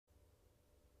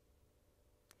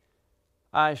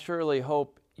I surely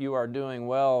hope you are doing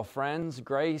well, friends.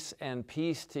 Grace and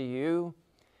peace to you.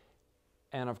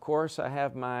 And of course, I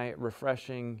have my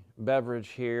refreshing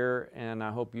beverage here, and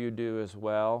I hope you do as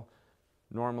well.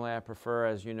 Normally, I prefer,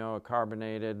 as you know, a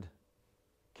carbonated,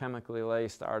 chemically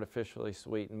laced, artificially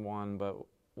sweetened one, but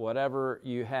whatever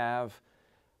you have,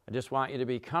 I just want you to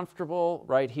be comfortable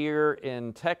right here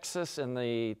in Texas, in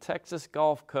the Texas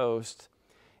Gulf Coast,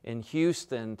 in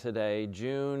Houston today,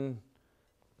 June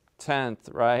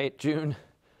 10th, right? June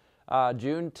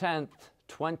 10th,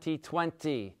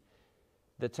 2020.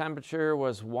 The temperature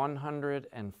was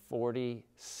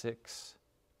 146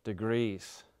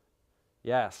 degrees.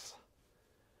 Yes.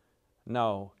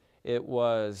 No, it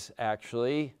was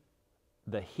actually,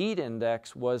 the heat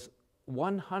index was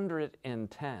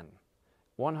 110.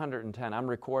 110. I'm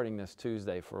recording this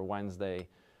Tuesday for Wednesday,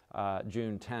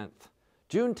 June 10th.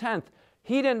 June 10th,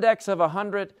 heat index of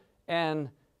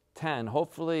 110.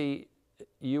 Hopefully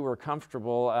you were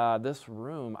comfortable. This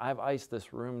room, I've iced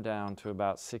this room down to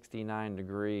about 69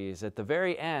 degrees. At the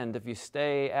very end, if you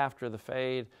stay after the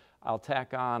fade, I'll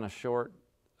tack on a short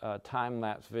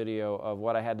time-lapse video of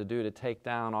what I had to do to take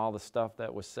down all the stuff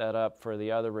that was set up for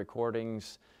the other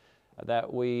recordings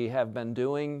that we have been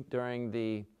doing during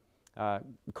the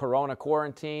Corona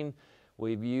quarantine.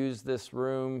 We've used this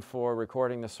room for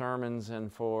recording the sermons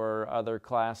and for other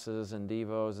classes and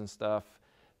devos and stuff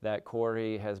that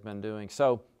Corey has been doing.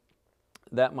 So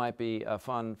that might be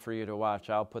fun for you to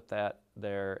watch. I'll put that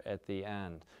there at the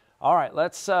end. All right,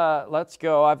 let's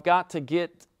go. I've got to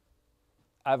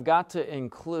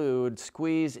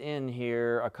squeeze in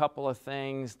here a couple of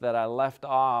things that I left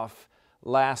off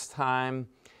last time.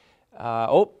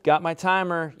 Got my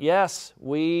timer. Yes,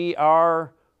 we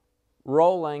are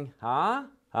rolling.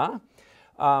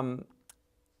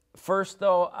 First,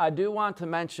 though, I do want to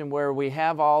mention where we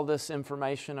have all this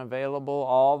information available,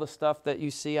 all the stuff that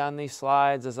you see on these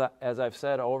slides, as I've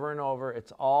said over and over,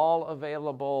 it's all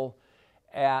available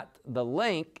at the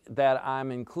link that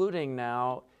I'm including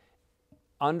now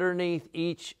underneath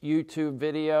each YouTube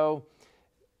video.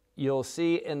 You'll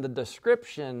see in the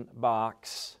description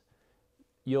box,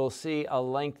 you'll see a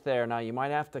link there. Now, you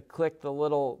might have to click the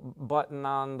little button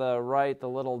on the right, the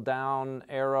little down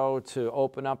arrow, to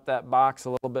open up that box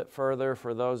a little bit further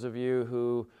for those of you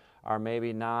who are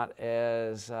maybe not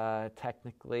as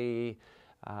technically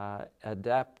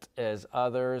adept as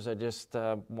others. I just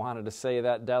wanted to say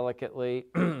that delicately.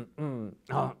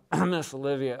 Miss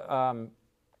Olivia.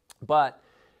 But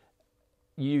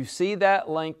you see that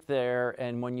link there,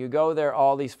 and when you go there,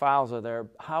 all these files are there.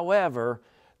 However,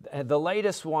 the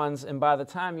latest ones, and by the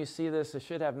time you see this, it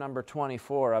should have number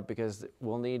 24 up, because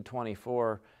we'll need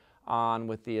 24 on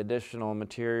with the additional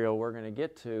material we're going to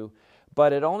get to.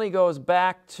 But it only goes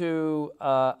back to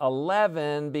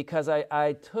 11 because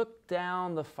I took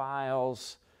down the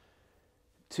files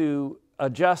to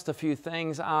adjust a few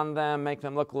things on them, make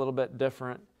them look a little bit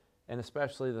different, and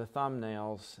especially the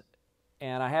thumbnails.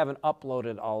 And I haven't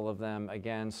uploaded all of them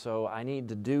again, so I need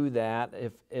to do that.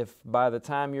 If by the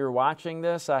time you're watching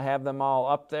this, I have them all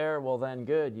up there, well then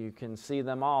good, you can see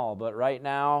them all. But right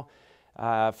now,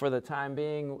 for the time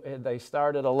being, they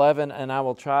start at 11, and I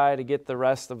will try to get the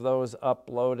rest of those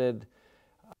uploaded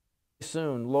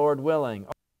soon, Lord willing.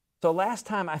 So last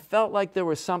time I felt like there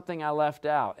was something I left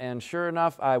out, and sure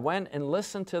enough, I went and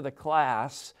listened to the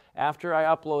class after I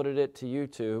uploaded it to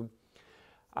YouTube.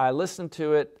 I listened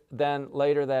to it then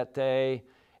later that day,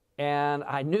 and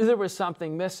I knew there was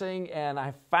something missing, and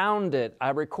I found it. I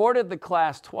recorded the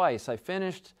class twice. I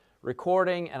finished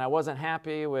recording, and I wasn't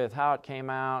happy with how it came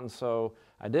out, and so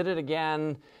I did it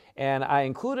again, and I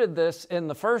included this in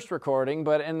the first recording,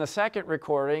 but in the second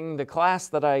recording, the class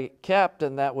that I kept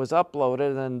and that was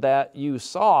uploaded and that you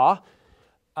saw,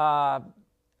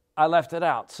 I left it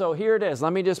out. So here it is.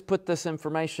 Let me just put this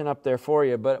information up there for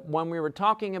you. But when we were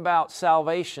talking about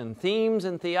salvation, themes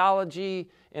and theology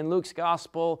in Luke's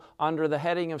gospel under the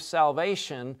heading of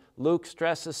salvation, Luke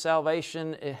stresses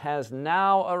salvation. It has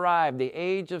now arrived. The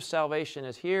age of salvation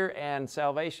is here, and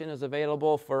salvation is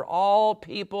available for all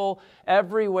people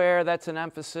everywhere. That's an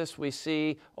emphasis we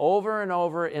see over and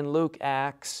over in Luke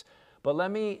Acts. But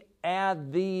let me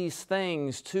add these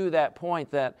things to that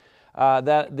point, that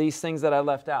these things that I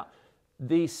left out.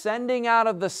 The sending out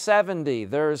of the 70,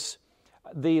 there's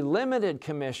the limited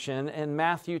commission in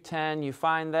Matthew 10. You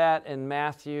find that in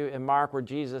Matthew and Mark, where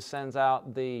Jesus sends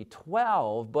out the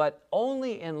 12, but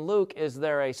only in Luke is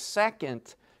there a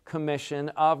second commission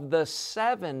of the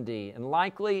 70, and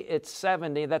likely it's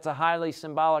 70. That's a highly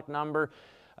symbolic number,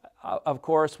 of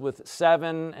course, with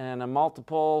 7 and a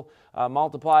multiple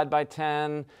multiplied by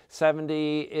 10.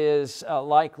 70 is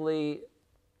likely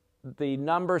the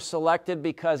number selected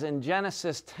because in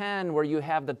Genesis 10, where you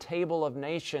have the table of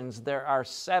nations, there are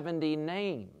 70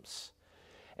 names.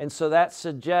 And so that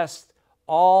suggests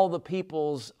all the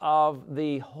peoples of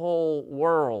the whole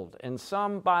world. And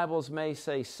some Bibles may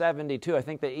say 72. I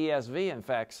think the ESV, in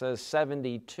fact, says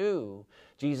 72.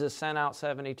 Jesus sent out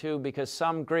 72 because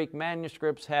some Greek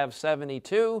manuscripts have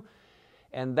 72.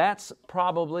 And that's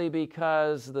probably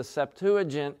because the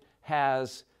Septuagint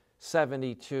has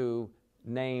 72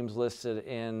 names listed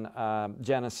in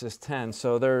Genesis 10.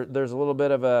 So there's a little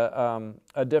bit of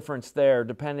a difference there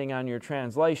depending on your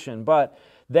translation. But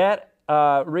that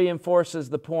reinforces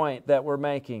the point that we're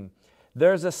making.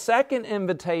 There's a second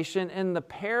invitation in the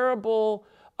parable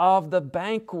of the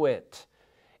banquet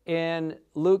in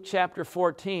Luke chapter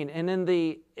 14. And in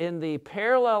the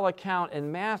parallel account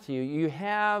in Matthew, you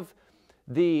have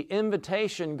the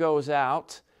invitation goes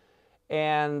out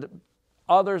and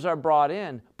others are brought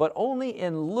in. But only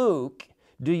in Luke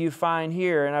do you find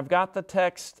here, and I've got the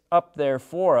text up there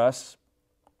for us,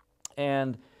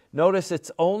 and notice it's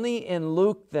only in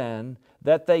Luke then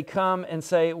that they come and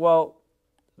say, well,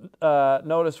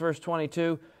 notice verse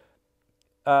 22,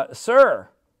 Sir,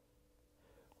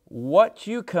 what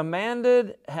you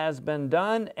commanded has been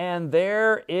done, and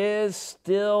there is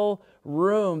still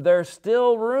room. There's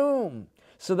still room.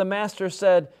 So the master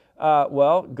said,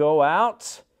 well, go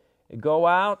out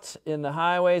in the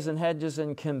highways and hedges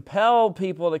and compel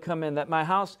people to come in, that my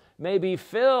house may be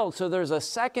filled. So there's a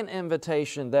second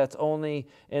invitation that's only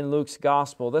in Luke's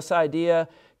gospel. This idea,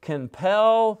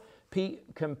 compel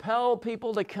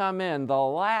people to come in. The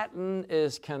Latin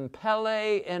is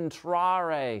compelle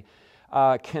entrare,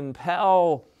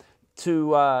 compel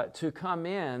to come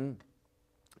in.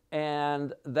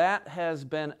 And that has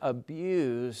been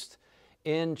abused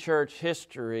in church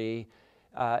history,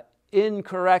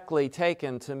 incorrectly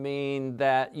taken to mean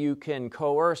that you can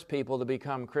coerce people to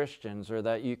become Christians, or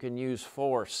that you can use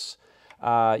force,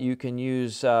 you can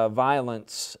use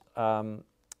violence, and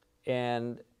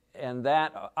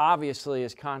that obviously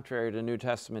is contrary to New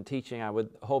Testament teaching. I would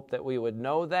hope that we would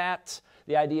know that.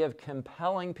 The idea of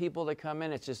compelling people to come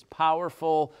in, it's just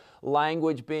powerful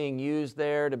language being used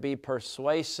there to be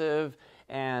persuasive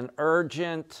and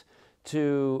urgent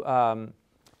to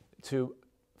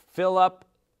fill up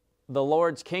the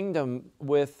Lord's kingdom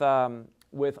with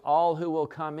all who will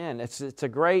come in. It's a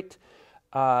great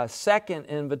second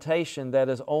invitation that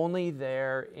is only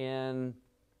there in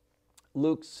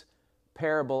Luke's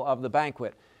parable of the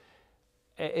banquet.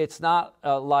 It's not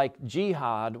like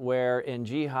jihad, where in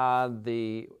jihad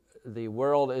the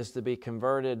world is to be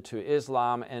converted to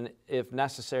Islam, and if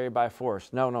necessary by force.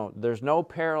 No, there's no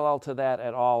parallel to that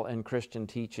at all in Christian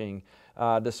teaching,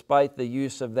 despite the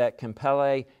use of that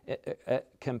compelle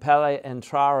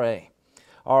entrare.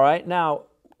 All right, now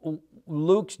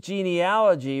Luke's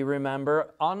genealogy,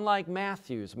 remember, unlike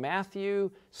Matthew's.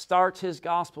 Matthew starts his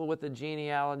gospel with the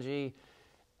genealogy,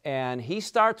 and he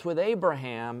starts with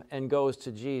Abraham and goes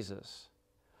to Jesus.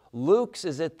 Luke's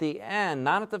is at the end,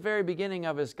 not at the very beginning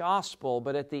of his gospel,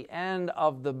 but at the end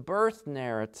of the birth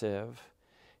narrative.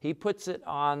 He puts it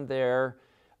on there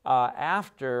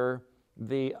after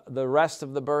the rest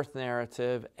of the birth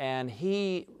narrative, and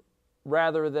he,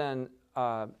 rather than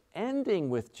ending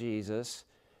with Jesus,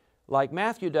 like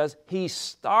Matthew does, he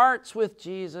starts with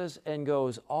Jesus and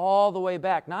goes all the way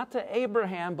back, not to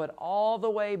Abraham, but all the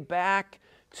way back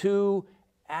to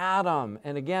Adam.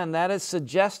 And again, that is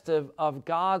suggestive of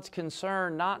God's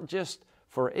concern, not just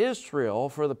for Israel,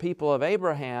 for the people of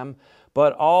Abraham,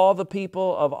 but all the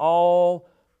people of all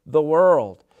the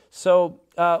world. So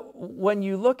when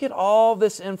you look at all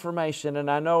this information, and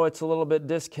I know it's a little bit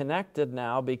disconnected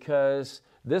now because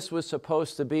this was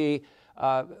supposed to be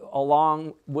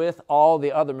along with all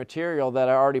the other material that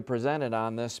I already presented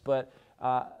on this, but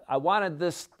I wanted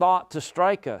this thought to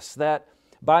strike us, that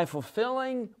by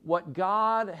fulfilling what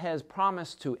God has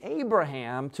promised to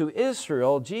Abraham, to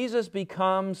Israel, Jesus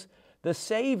becomes the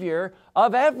Savior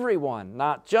of everyone,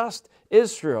 not just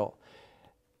Israel.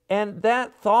 And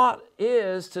that thought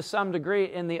is, to some degree,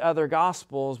 in the other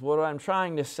Gospels. What I'm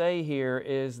trying to say here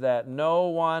is that no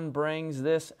one brings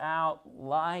this out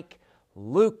like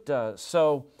Luke does.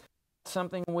 So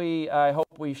something I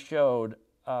hope we showed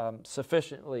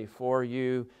sufficiently for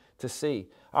you to see.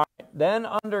 All right, then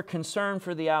under concern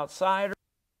for the outsiders,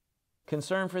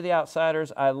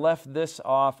 I left this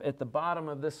off at the bottom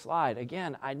of this slide.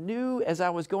 Again, I knew as I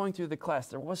was going through the class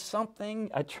there was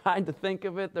something. I tried to think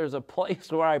of it. There's a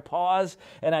place where I pause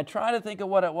and I try to think of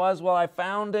what it was. Well, I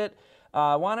found it.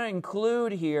 I want to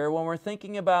include here, when we're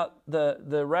thinking about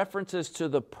the references to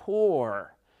the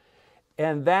poor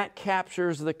And that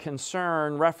captures the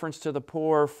concern, reference to the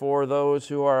poor, for those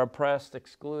who are oppressed,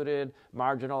 excluded,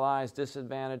 marginalized,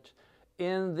 disadvantaged.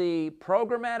 In the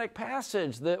programmatic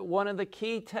passage, that one of the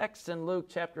key texts in Luke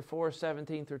chapter 4,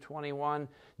 17 through 21,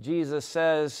 Jesus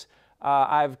says,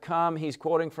 I've come, he's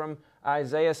quoting from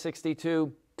Isaiah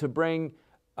 62, to bring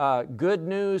good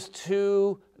news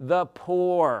to the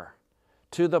poor,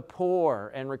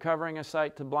 and recovering a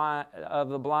sight of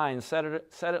the blind, set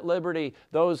at liberty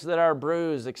those that are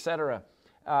bruised, etc.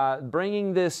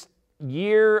 Bringing this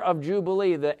year of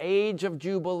Jubilee, the age of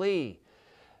Jubilee,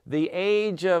 the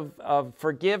age of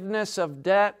forgiveness of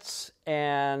debts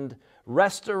and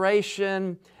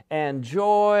restoration and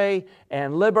joy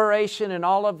and liberation and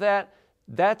all of that.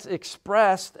 That's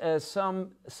expressed as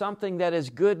something that is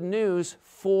good news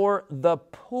for the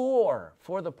poor,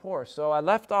 So I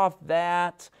left off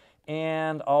that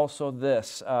and also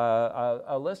this.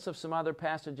 A list of some other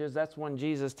passages. That's when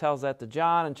Jesus tells that to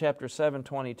John in chapter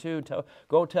 7:22.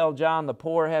 Go tell John the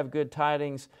poor have good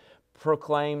tidings,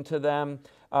 proclaim to them.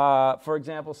 For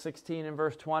example, 16 and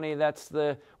verse 20, that's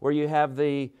where you have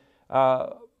the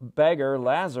beggar,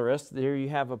 Lazarus. There you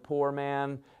have a poor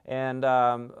man, and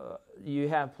you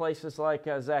have places like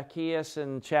Zacchaeus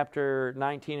in chapter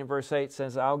 19 and verse 8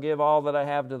 says, I'll give all that I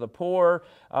have to the poor.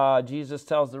 Jesus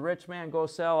tells the rich man, go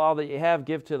sell all that you have,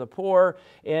 give to the poor.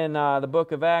 In the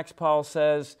book of Acts, Paul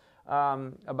says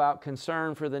about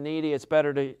concern for the needy,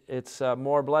 it's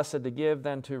more blessed to give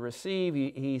than to receive.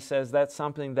 He says that's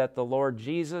something that the Lord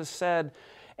Jesus said.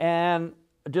 And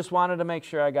just wanted to make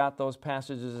sure I got those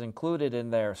passages included in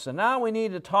there. So now we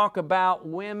need to talk about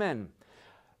women.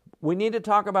 We need to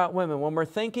talk about women. When we're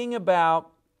thinking about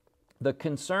the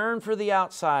concern for the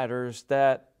outsiders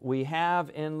that we have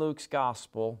in Luke's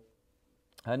gospel,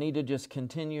 I need to just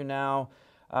continue now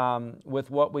with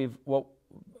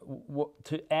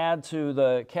to add to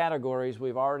the categories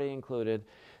we've already included.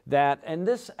 And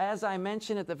this, as I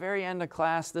mentioned at the very end of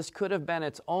class, this could have been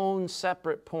its own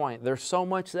separate point. There's so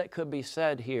much that could be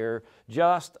said here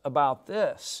just about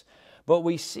this. But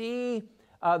we see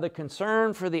the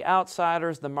concern for the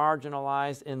outsiders, the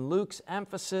marginalized, in Luke's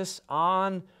emphasis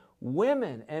on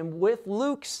women. And with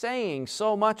Luke saying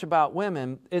so much about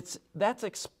women, that's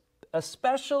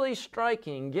especially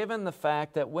striking given the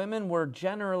fact that women were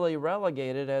generally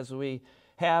relegated, as we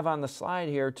have on the slide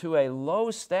here, to a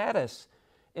low status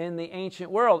in the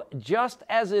ancient world, just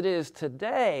as it is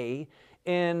today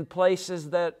in places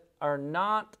that are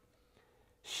not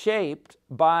shaped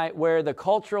by, where the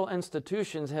cultural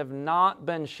institutions have not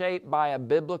been shaped by a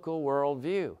biblical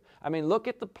worldview. I mean, look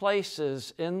at the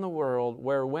places in the world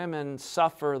where women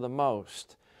suffer the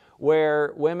most,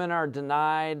 where women are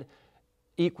denied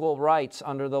equal rights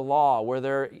under the law, where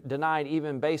they're denied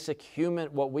even basic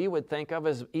what we would think of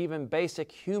as even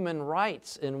basic human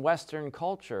rights in Western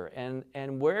culture,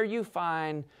 and where you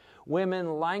find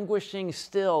women languishing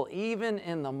still, even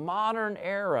in the modern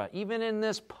era, even in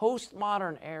this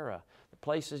postmodern era. The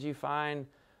places you find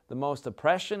the most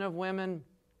oppression of women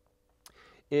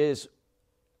is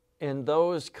in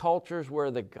those cultures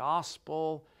where the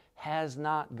gospel has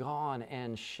not gone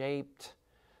and shaped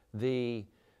the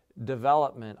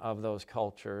development of those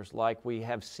cultures, like we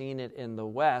have seen it in the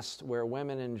West, where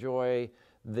women enjoy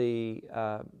the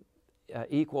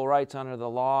equal rights under the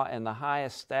law and the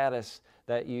highest status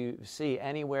that you see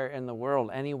anywhere in the world,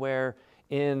 anywhere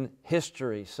in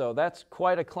history. So that's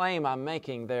quite a claim I'm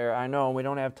making there. I know we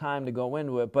don't have time to go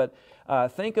into it, but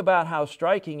think about how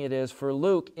striking it is for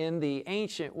Luke in the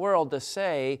ancient world to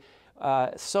say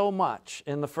so much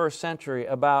in the first century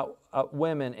about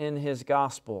women in his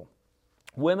gospel.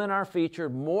 Women are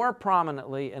featured more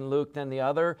prominently in Luke than the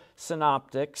other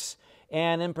synoptics,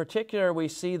 and in particular we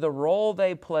see the role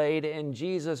they played in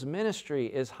Jesus' ministry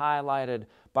is highlighted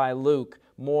by Luke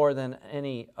more than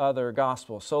any other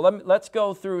gospel. So let's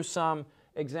go through some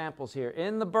examples here.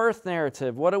 In the birth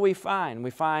narrative, what do we find?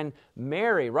 We find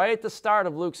Mary right at the start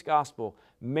of Luke's gospel.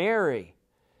 Mary,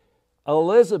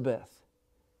 Elizabeth,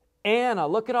 Anna.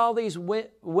 Look at all these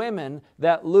women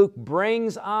that Luke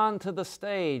brings onto the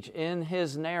stage in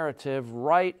his narrative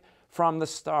right from the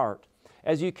start.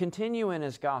 As you continue in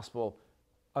his gospel,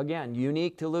 again,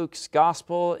 unique to Luke's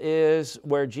gospel is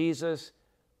where Jesus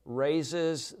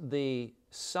raises the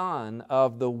son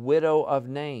of the widow of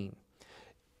Nain.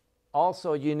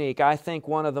 Also unique, I think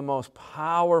one of the most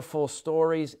powerful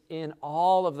stories in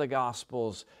all of the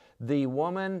Gospels. The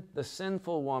woman, the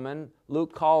sinful woman,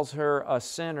 Luke calls her a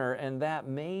sinner, and that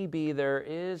maybe there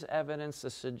is evidence to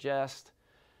suggest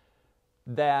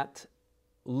that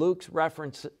Luke's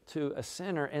reference to a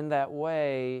sinner in that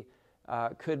way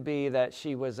could be that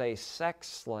she was a sex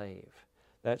slave.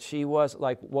 that she was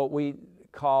like what we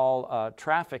call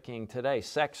trafficking today,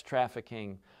 sex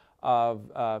trafficking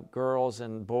of girls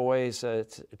and boys.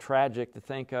 It's tragic to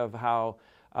think of how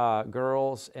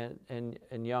girls and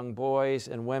young boys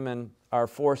and women are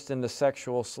forced into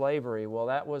sexual slavery. Well,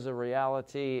 that was a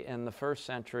reality in the first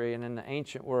century and in the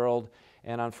ancient world,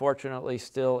 and unfortunately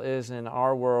still is in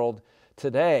our world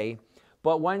today.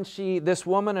 But when this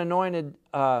woman anointed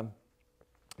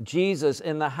Jesus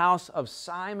in the house of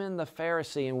Simon the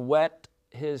Pharisee and wet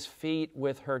his feet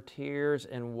with her tears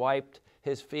and wiped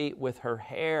his feet with her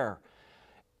hair.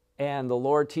 And the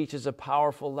Lord teaches a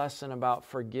powerful lesson about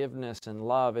forgiveness and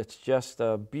love. It's just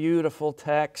a beautiful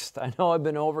text. I know I've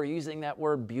been overusing that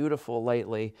word beautiful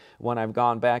lately when I've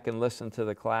gone back and listened to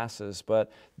the classes,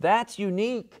 but that's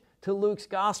unique to Luke's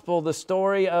gospel, the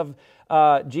story of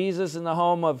Jesus in the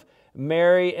home of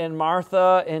Mary and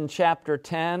Martha in chapter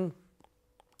 10.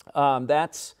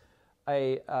 That's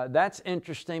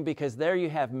interesting because there you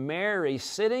have Mary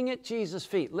sitting at Jesus'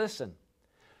 feet. Listen,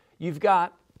 you've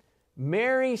got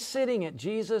Mary sitting at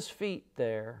Jesus' feet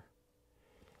there,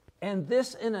 and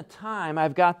this in a time,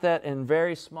 I've got that in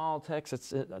very small text.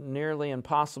 It's nearly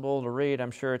impossible to read.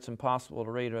 I'm sure it's impossible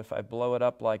to read. If I blow it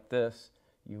up like this,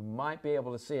 you might be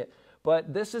able to see it.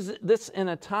 But this in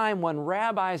a time when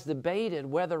rabbis debated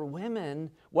whether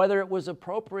it was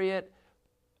appropriate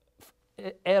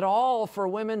at all for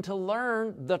women to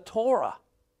learn the Torah.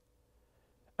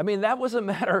 I mean, that was a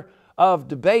matter of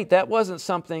debate. That wasn't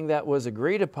something that was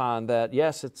agreed upon, that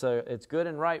yes, it's good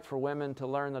and right for women to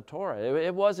learn the Torah.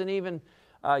 It wasn't even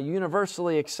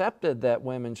universally accepted that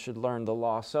women should learn the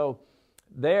law. So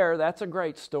that's a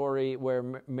great story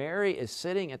where Mary is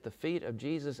sitting at the feet of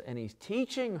Jesus and he's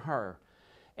teaching her.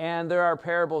 And there are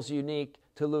parables unique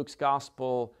to Luke's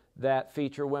gospel that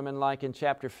feature women, like in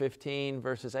chapter 15,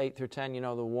 verses 8 through 10,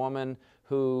 the woman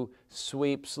who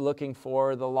sweeps looking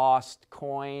for the lost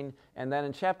coin. And then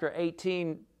in chapter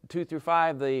 18, 2 through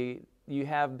 5, you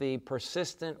have the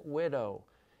persistent widow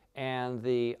and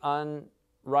the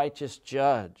unrighteous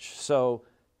judge. So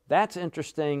that's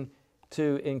interesting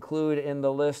to include in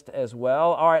the list as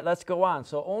well. All right, let's go on.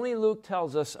 So only Luke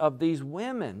tells us of these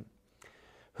women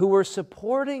who were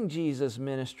supporting Jesus'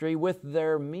 ministry with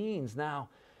their means. Now,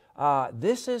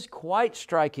 this is quite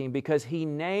striking because he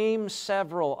names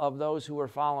several of those who were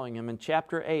following him. In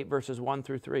chapter 8, verses 1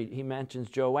 through 3, he mentions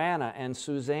Joanna and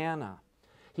Susanna.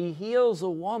 He heals a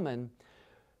woman,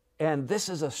 and this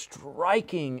is a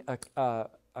striking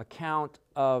account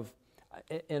of,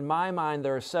 in my mind,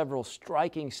 there are several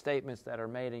striking statements that are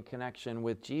made in connection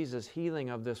with Jesus' healing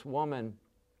of this woman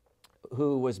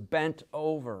who was bent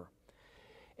over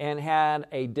and had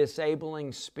a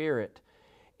disabling spirit.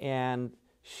 And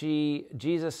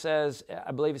Jesus says,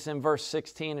 I believe it's in verse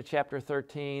 16 of chapter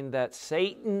 13, that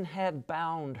Satan had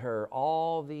bound her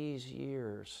all these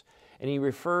years. And he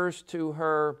refers to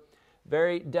her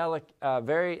very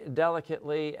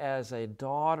delicately as a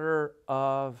daughter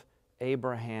of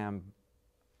Abraham.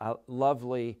 A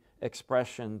lovely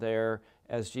expression there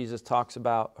as Jesus talks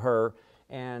about her.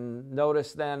 And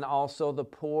notice then also the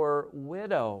poor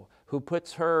widow who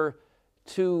puts her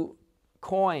two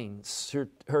coins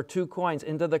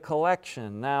into the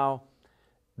collection. Now,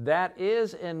 that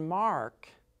is in Mark,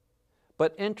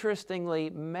 but interestingly,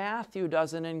 Matthew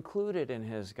doesn't include it in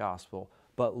his gospel,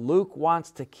 but Luke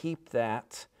wants to keep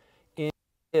that in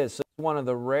his. So it's one of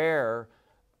the rare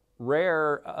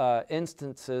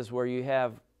instances where you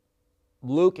have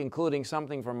Luke including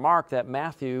something from Mark that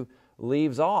Matthew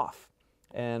leaves off.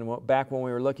 And back when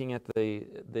we were looking at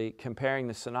the comparing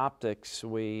the synoptics,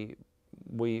 we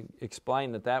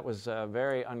explained that was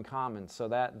very uncommon. So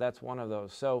that's one of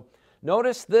those. So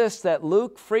notice this, that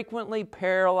Luke frequently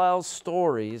parallels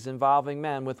stories involving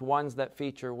men with ones that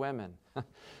feature women.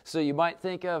 So you might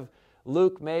think of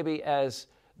Luke maybe as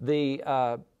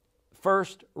the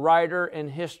first writer in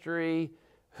history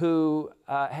who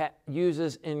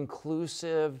uses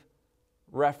inclusive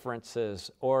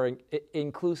references or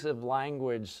inclusive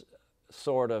language,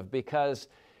 sort of, because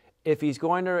if he's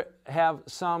going to have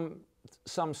some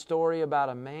story about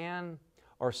a man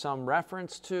or some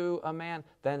reference to a man,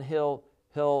 then he'll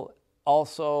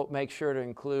also make sure to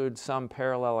include some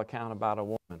parallel account about a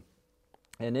woman.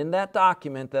 And in that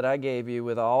document that I gave you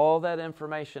with all that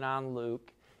information on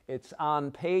Luke, it's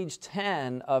on page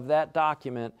 10 of that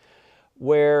document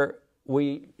where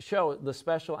we show the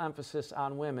special emphasis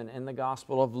on women in the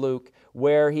Gospel of Luke,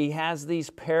 where he has these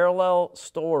parallel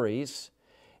stories.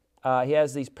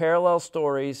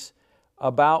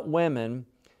 About women,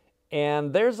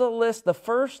 and there's a list. The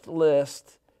first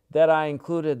list that I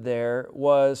included there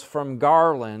was from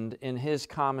Garland in his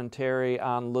commentary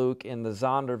on Luke in the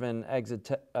Zondervan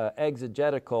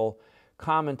exegetical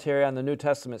commentary on the New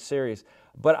Testament series.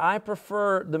 But I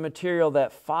prefer the material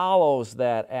that follows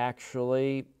that,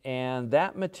 actually, and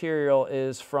that material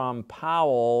is from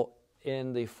Powell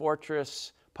in the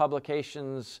Fortress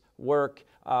Publications work,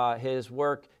 his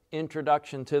work,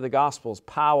 Introduction to the Gospels.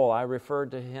 Powell, I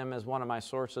referred to him as one of my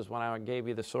sources when I gave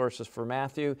you the sources for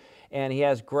Matthew, and he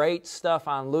has great stuff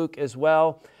on Luke as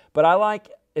well. But I like,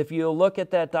 if you look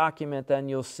at that document, then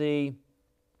you'll see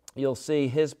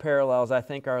his parallels, I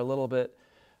think, are a little bit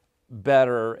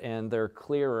better and they're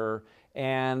clearer.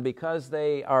 And because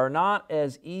they are not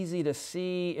as easy to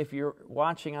see if you're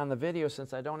watching on the video,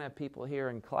 since I don't have people here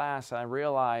in class, I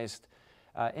realized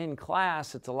in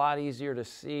class, it's a lot easier to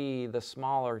see the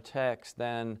smaller text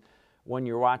than when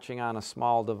you're watching on a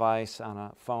small device, on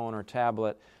a phone or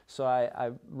tablet. So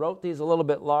I wrote these a little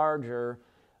bit larger,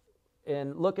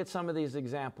 and look at some of these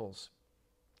examples.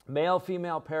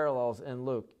 Male-female parallels in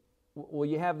Luke. Well,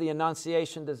 you have the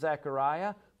Annunciation to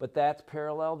Zechariah, but that's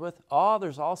paralleled with,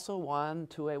 there's also one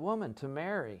to a woman, to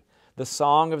Mary. The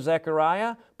Song of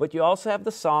Zechariah, but you also have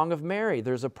the Song of Mary.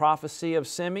 There's a prophecy of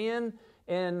Simeon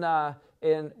in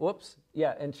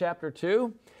chapter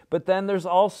 2, but then there's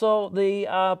also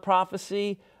the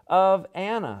prophecy of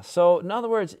Anna. So in other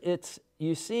words, it's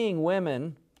you seeing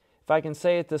women, if I can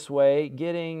say it this way,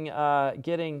 getting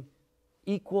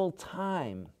equal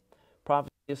time.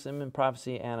 Prophecy of Simeon,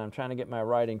 prophecy of Anna. I'm trying to get my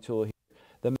writing tool here.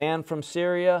 The man from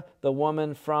Syria, the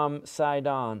woman from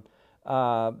Sidon.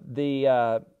 Sorry,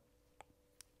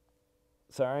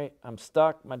 I'm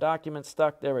stuck. My document's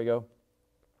stuck. There we go.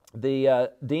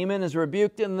 The demon is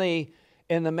rebuked in the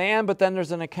man, but then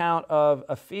there's an account of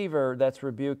a fever that's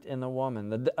rebuked in the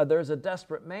woman. There's a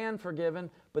desperate man forgiven,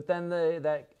 but then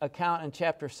that account in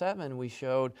chapter 7 we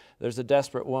showed there's a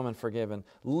desperate woman forgiven.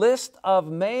 List of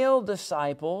male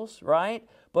disciples, right?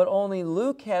 But only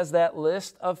Luke has that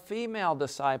list of female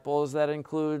disciples that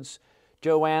includes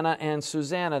Joanna and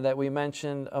Susanna that we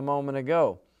mentioned a moment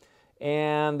ago.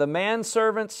 And the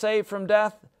manservant saved from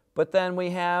death. But then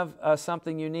we have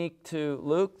something unique to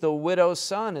Luke. The widow's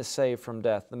son is saved from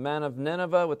death. The men of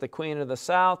Nineveh with the queen of the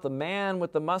south. The man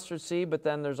with the mustard seed. But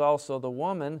then there's also the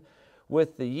woman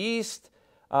with the yeast.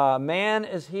 Man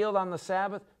is healed on the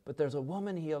Sabbath. But there's a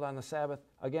woman healed on the Sabbath.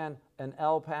 Again, an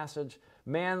L passage.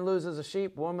 Man loses a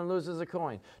sheep. Woman loses a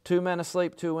coin. 2 men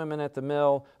asleep. 2 women at the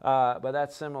mill. But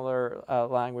that's similar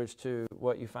language to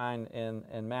what you find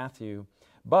in Matthew.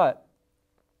 But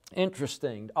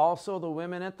interesting. Also the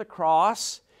women at the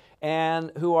cross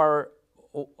and who are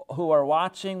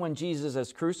watching when Jesus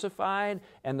is crucified,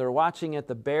 and they're watching at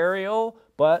the burial,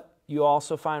 but you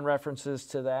also find references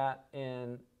to that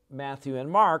in Matthew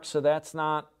and Mark, so that's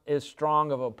not as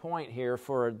strong of a point here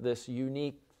for this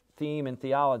unique theme in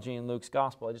theology in Luke's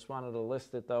gospel. I just wanted to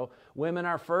list it though. Women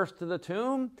are first to the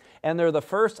tomb, and they're the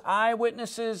first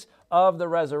eyewitnesses of the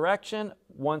resurrection.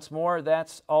 Once more,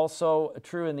 that's also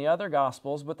true in the other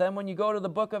gospels. But then when you go to the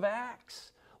book of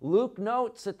Acts, Luke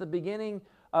notes at the beginning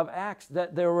of Acts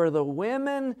that there were the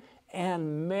women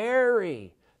and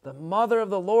Mary, the mother of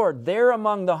the Lord. They're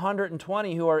among the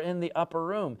 120 who are in the upper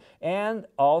room. And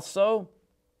also,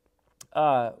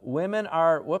 women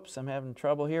are, I'm having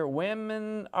trouble here.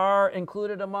 Women are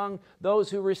included among those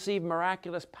who receive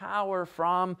miraculous power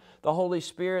from the Holy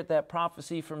Spirit, that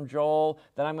prophecy from Joel,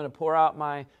 that I'm going to pour out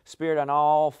my Spirit on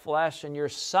all flesh, and your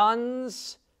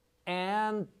sons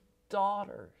and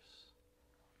daughters.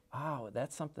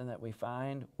 That's something that we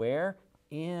find where?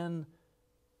 In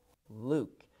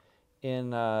Luke.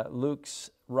 In Luke's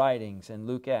writings, in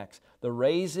Luke Acts. The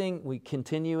raising, we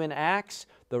continue in Acts,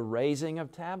 the raising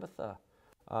of Tabitha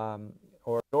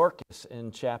or Dorcas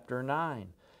in chapter 9.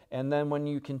 And then when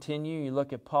you continue, you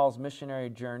look at Paul's missionary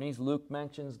journeys, Luke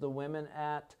mentions the women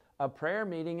at a prayer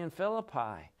meeting in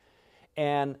Philippi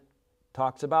and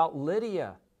talks about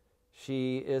Lydia.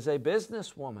 She is a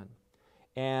businesswoman,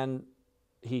 and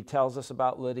he tells us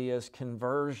about Lydia's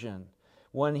conversion.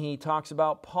 When he talks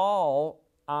about Paul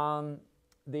on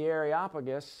the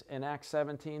Areopagus in Acts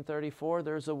 17:34,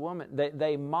 there's a woman.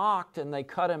 They mocked and they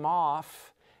cut him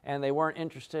off, and they weren't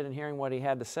interested in hearing what he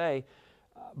had to say.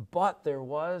 But there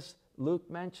was, Luke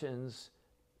mentions,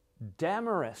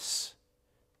 Damaris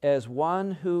as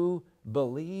one who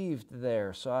believed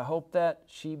there. So I hope that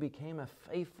she became a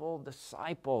faithful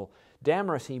disciple.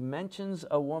 Damaris, he mentions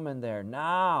a woman there.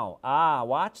 Now,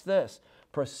 watch this.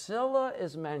 Priscilla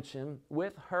is mentioned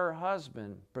with her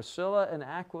husband. Priscilla and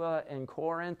Aquila in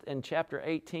Corinth in chapter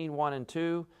 18, 1 and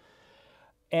 2.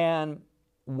 And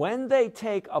When they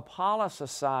take Apollos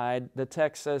aside, the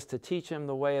text says to teach him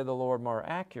the way of the Lord more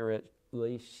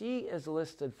accurately, she is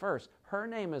listed first. Her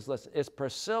name is listed. It's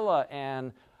Priscilla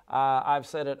and I've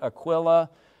said it, Aquila.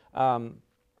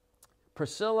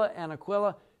 Priscilla and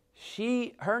Aquila,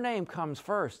 her name comes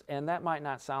first, and that might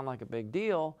not sound like a big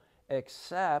deal,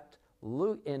 except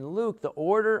in Luke, the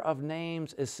order of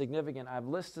names is significant. I've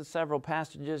listed several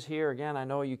passages here. Again, I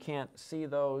know you can't see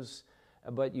those,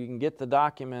 but you can get the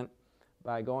document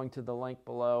by going to the link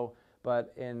below.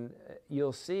 But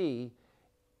you'll see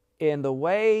in the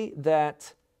way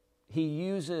that he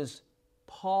uses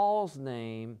Paul's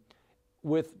name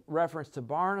with reference to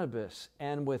Barnabas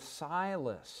and with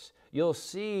Silas, you'll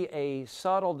see a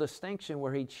subtle distinction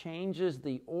where he changes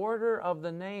the order of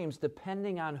the names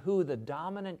depending on who the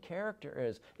dominant character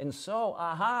is. And so,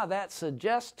 that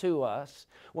suggests to us,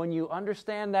 when you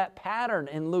understand that pattern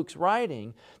in Luke's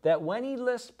writing, that when he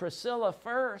lists Priscilla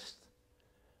first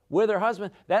with her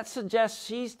husband, that suggests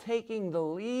she's taking the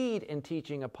lead in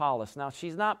teaching Apollos. Now,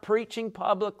 she's not preaching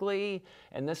publicly,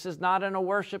 and this is not in a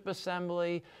worship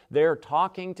assembly. They're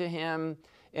talking to him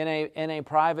in a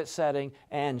private setting,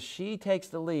 and she takes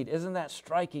the lead. Isn't that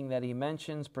striking that he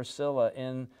mentions Priscilla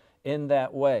in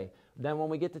that way? Then when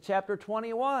we get to chapter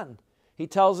 21, he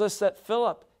tells us that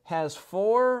Philip has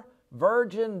 4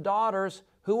 virgin daughters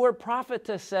who were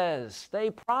prophetesses. They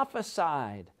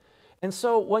prophesied. And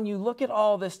so when you look at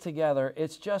all this together,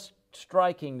 it's just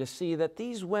striking to see that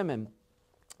these women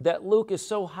that Luke is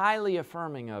so highly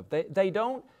affirming of, they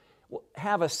don't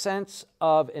have a sense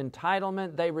of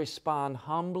entitlement. They respond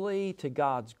humbly to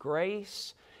God's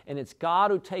grace, and it's God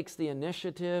who takes the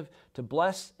initiative to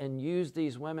bless and use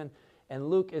these women. And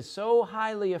Luke is so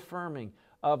highly affirming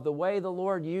of the way the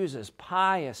Lord uses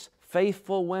pious,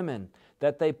 faithful women,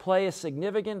 that they play a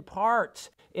significant part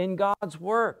in God's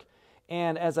work.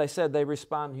 And as I said, they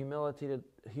respond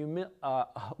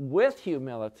with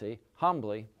humility,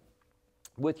 humbly,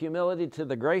 with humility to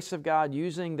the grace of God,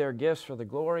 using their gifts for the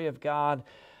glory of God.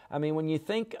 I mean, when you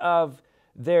think of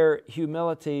their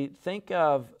humility, think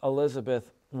of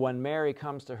Elizabeth when Mary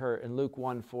comes to her in Luke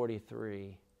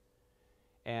 1:43.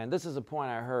 And this is a point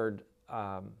I heard,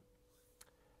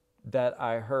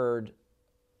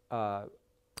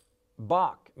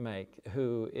 Bach make,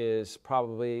 who is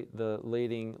probably the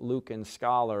leading Lucan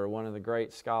scholar, one of the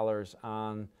great scholars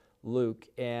on Luke.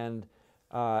 And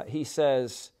he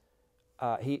says,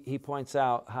 he points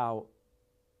out how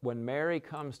when Mary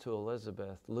comes to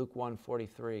Elizabeth, Luke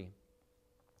 1:43,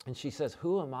 and she says,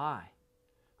 who am I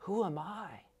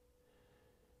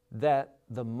that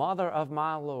the mother of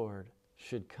my Lord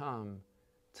should come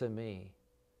to me?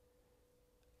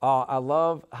 I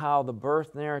love how the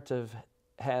birth narrative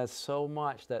has so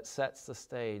much that sets the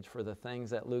stage for the things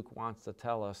that Luke wants to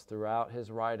tell us throughout his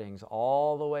writings,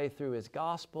 all the way through his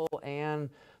gospel and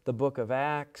the book of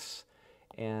Acts.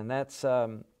 And that's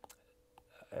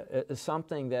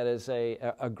something that is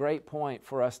a great point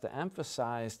for us to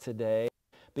emphasize today,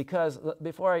 because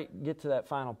before I get to that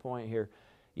final point here,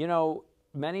 you know,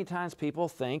 many times people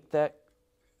think that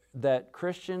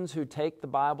Christians who take the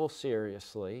Bible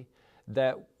seriously,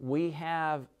 that we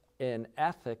have an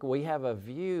ethic, we have a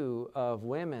view of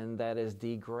women that is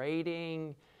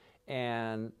degrading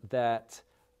and that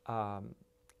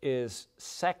is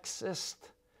sexist,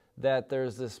 that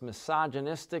there's this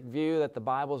misogynistic view that the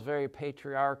Bible is very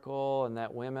patriarchal and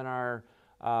that women are,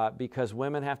 because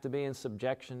women have to be in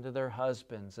subjection to their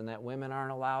husbands, and that women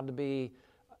aren't allowed to be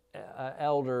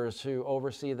elders who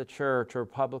oversee the church or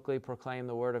publicly proclaim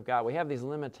the Word of God. We have these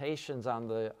limitations on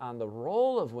the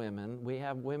role of women. We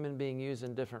have women being used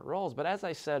in different roles. But as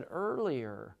I said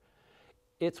earlier,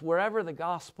 it's wherever the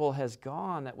gospel has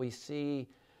gone that we see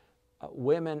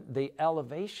women, the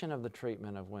elevation of the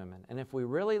treatment of women. And if we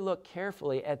really look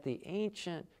carefully at the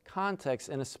ancient context,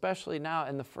 and especially now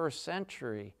in the first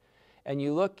century, and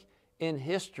you look in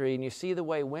history and you see the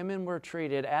way women were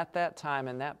treated at that time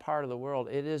in that part of the world,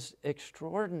 it is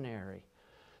extraordinary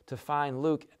to find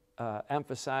Luke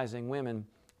emphasizing women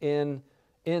in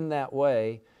that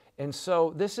way. And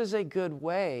so this is a good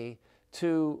way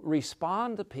to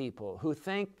respond to people who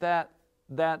think that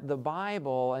the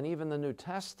Bible and even the New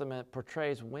Testament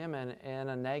portrays women in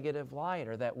a negative light,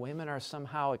 or that women are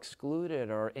somehow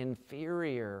excluded or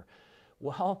inferior.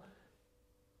 Well,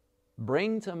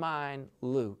 bring to mind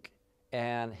Luke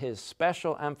and his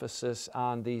special emphasis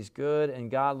on these good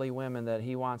and godly women that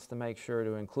he wants to make sure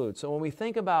to include. So when we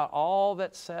think about all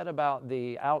that's said about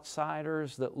the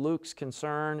outsiders, that Luke's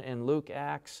concern in Luke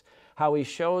Acts, how he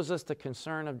shows us the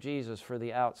concern of Jesus for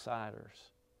the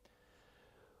outsiders,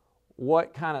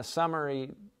 what kind of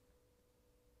summary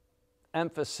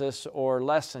emphasis or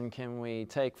lesson can we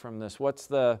take from this? What's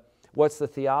the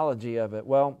theology of it?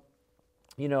 Well,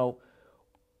 you know,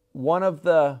 one of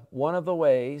the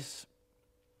ways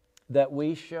that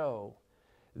we show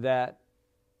that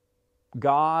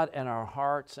God and our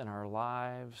hearts and our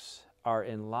lives are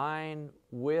in line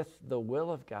with the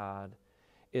will of God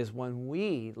is when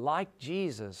we, like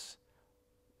Jesus,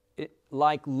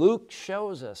 like Luke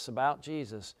shows us about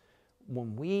Jesus,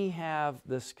 when we have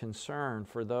this concern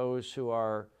for those who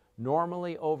are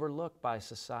normally overlooked by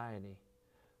society,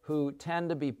 who tend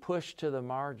to be pushed to the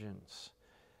margins,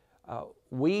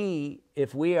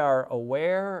 if we are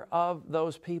aware of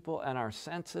those people and are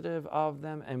sensitive of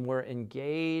them and we're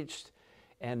engaged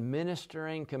and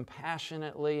ministering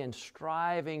compassionately and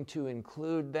striving to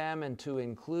include them and to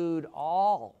include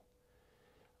all,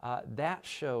 that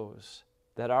shows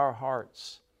that our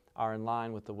hearts are in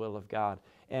line with the will of God.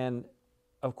 And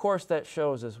of course that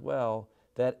shows as well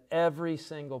that every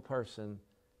single person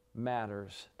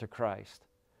matters to Christ.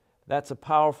 That's a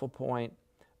powerful point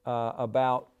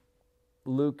about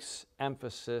Luke's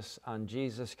emphasis on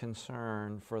Jesus'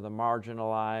 concern for the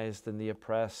marginalized and the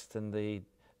oppressed and the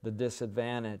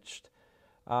disadvantaged.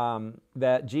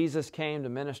 That Jesus came to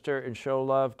minister and show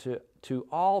love to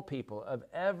all people of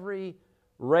every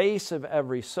race, of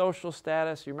every social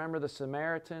status. You remember the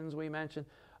Samaritans we mentioned,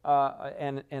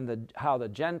 and how the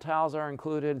Gentiles are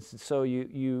included. So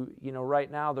you know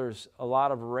right now there's a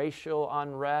lot of racial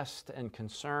unrest and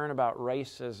concern about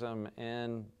racism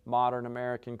in modern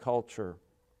American culture.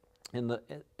 In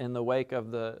the wake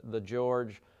of the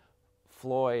George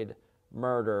Floyd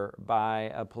murder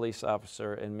by a police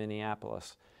officer in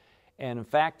Minneapolis. And in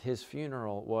fact, his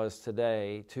funeral was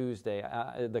today, Tuesday.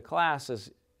 The class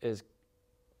is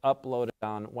uploaded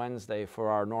on Wednesday for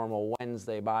our normal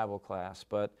Wednesday Bible class,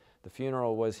 but the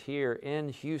funeral was here in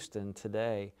Houston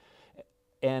today.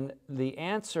 And the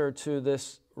answer to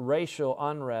this racial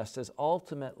unrest is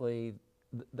ultimately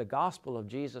the gospel of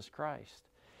Jesus Christ.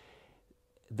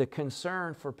 The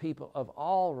concern for people of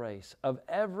all race, of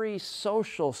every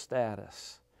social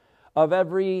status, of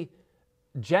every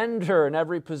gender and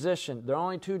every position. There are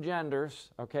only two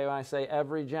genders, okay? When I say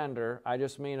every gender, I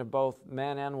just mean of both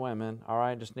men and women, all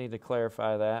right? Just need to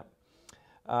clarify that.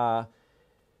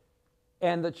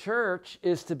 And the church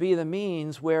is to be the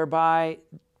means whereby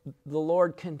the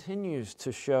Lord continues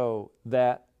to show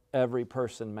that every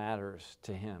person matters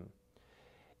to Him.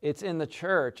 It's in the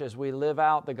church as we live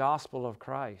out the gospel of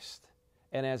Christ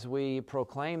and as we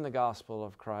proclaim the gospel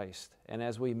of Christ and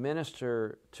as we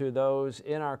minister to those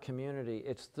in our community,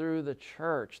 it's through the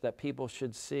church that people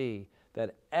should see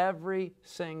that every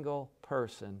single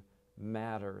person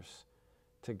matters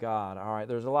to God. All right,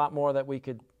 there's a lot more that we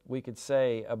could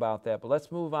say about that, but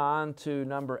let's move on to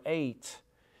number 8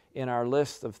 in our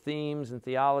list of themes and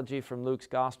theology from Luke's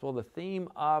gospel, the theme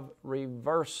of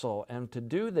reversal. And to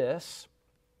do this,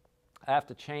 I have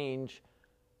to change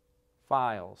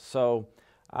files. So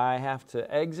I have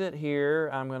to exit here.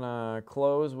 I'm going to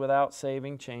close without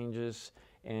saving changes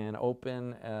and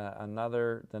open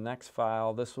the next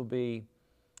file. This will be,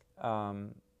 I'll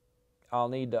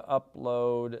need to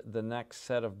upload the next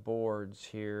set of boards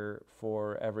here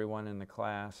for everyone in the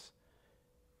class.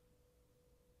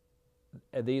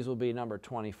 These will be number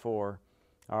 24.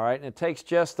 All right, and it takes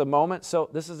just a moment. So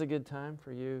this is a good time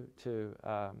for you to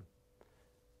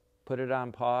put it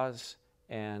on pause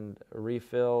and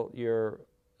refill your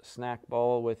snack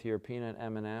bowl with your peanut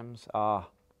M&Ms.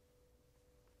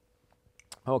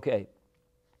 Okay,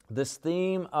 this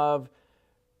theme of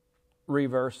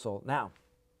reversal. Now,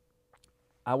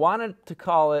 I wanted to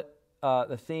call it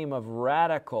the theme of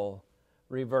radical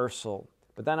reversal,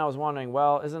 but then I was wondering,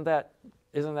 well, isn't that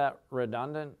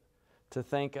redundant to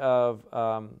think of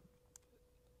a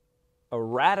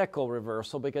radical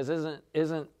reversal? Because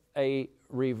isn't a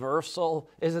reversal,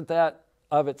 isn't that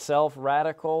of itself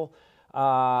radical?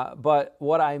 But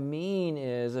what I mean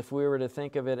is, if we were to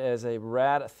think of it as a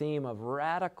theme of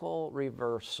radical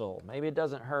reversal, maybe it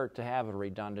doesn't hurt to have a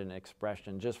redundant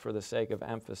expression just for the sake of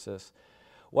emphasis.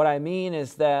 What I mean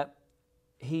is that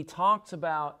he talks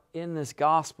about in this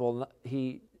gospel,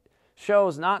 he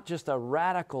shows not just a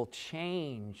radical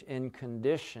change in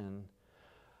condition,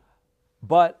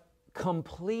 but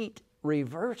complete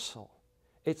reversal.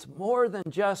 It's more than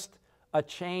just a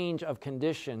change of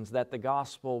conditions that the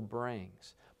gospel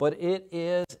brings, but it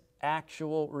is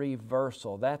actual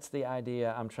reversal. That's the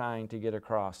idea I'm trying to get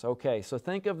across. Okay, so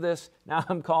think of this, now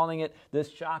I'm calling it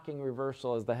this shocking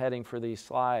reversal as the heading for these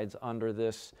slides under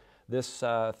this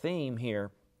theme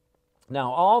here.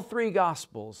 Now, all three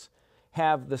gospels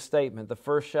have the statement, the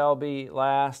first shall be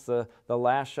last, the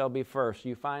last shall be first.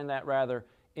 You find that rather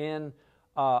in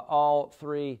all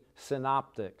three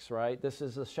synoptics, right? This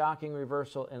is a shocking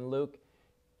reversal in Luke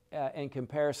in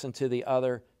comparison to the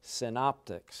other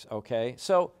synoptics, okay?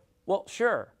 So, well,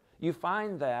 sure, you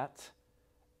find that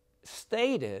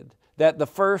stated that the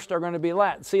first are going to be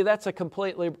last. See, that's a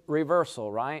completely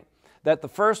reversal, right? That the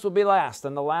first will be last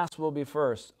and the last will be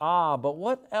first. But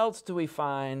what else do we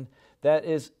find that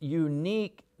is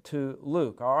unique to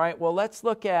Luke? All right, well, let's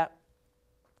look at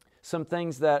some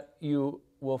things that you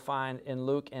will find in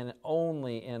Luke and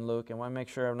only in Luke. And I want to make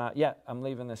sure I'm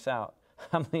leaving this out.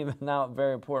 I'm leaving out a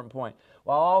very important point.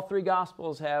 While all three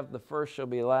Gospels have the first shall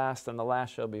be last and the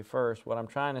last shall be first, what I'm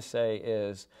trying to say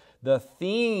is the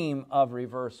theme of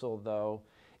reversal, though,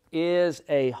 is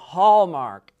a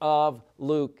hallmark of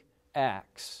Luke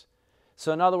Acts.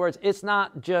 So in other words, it's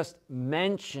not just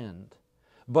mentioned,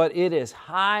 but it is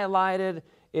highlighted,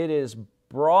 it is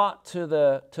brought to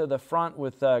the front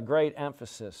with great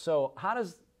emphasis. So how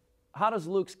does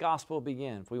Luke's Gospel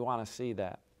begin, if we want to see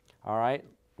that? All right,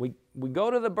 we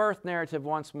go to the birth narrative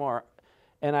once more,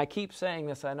 and I keep saying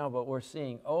this, I know, but we're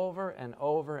seeing over and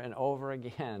over and over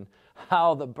again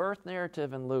how the birth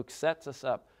narrative in Luke sets us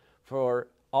up for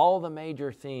all the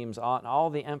major themes, on all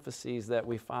the emphases that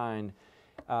we find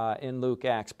in Luke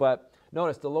Acts. But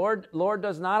notice, the Lord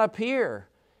does not appear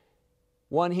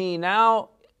when He now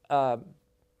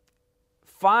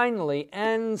finally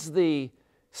ends the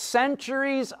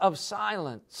centuries of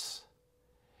silence,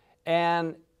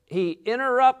 and He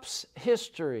interrupts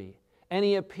history, and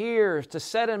He appears to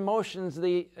set in motion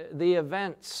the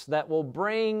events that will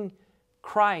bring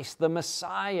Christ, the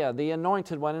Messiah, the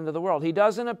Anointed One, into the world. He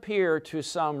doesn't appear to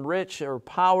some rich or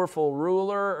powerful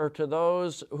ruler or to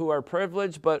those who are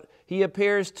privileged, but He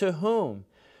appears to whom?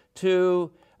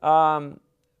 To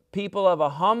people of a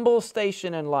humble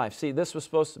station in life. See, this was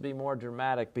supposed to be more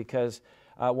dramatic because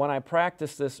when I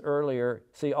practiced this earlier,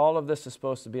 see, all of this is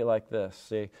supposed to be like this,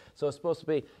 see? So it's supposed to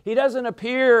be, He doesn't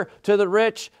appear to the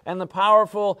rich and the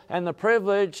powerful and the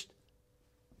privileged,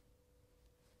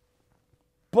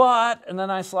 but, and then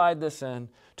I slide this in,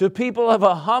 to people of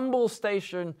a humble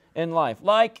station in life.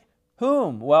 Like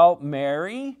whom? Well,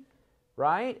 Mary,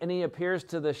 right? And He appears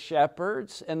to the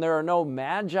shepherds, and there are no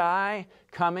magi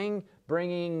coming,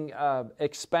 bringing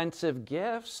expensive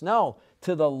gifts. No,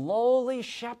 to the lowly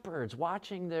shepherds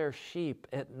watching their sheep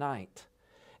at night.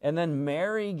 And then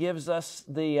Mary gives us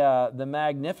the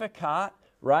Magnificat,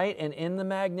 right? And in the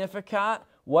Magnificat,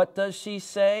 what does she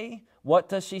say? What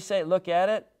does she say? Look at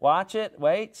it. Watch it.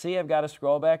 Wait. See, I've got to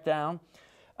scroll back down.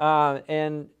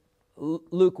 And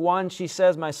Luke 1, she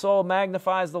says, my soul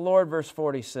magnifies the Lord, verse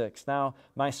 46. Now,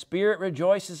 my spirit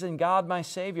rejoices in God, my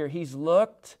Savior. He's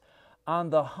looked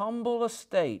on the humble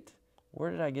estate.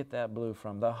 Where did I get that blue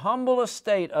from? The humble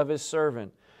estate of His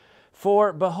servant.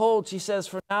 For behold, she says,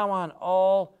 from now on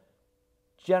all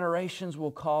generations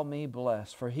will call me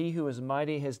blessed. For He who is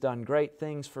mighty has done great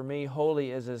things for me.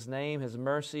 Holy is His name. His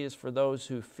mercy is for those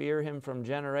who fear Him from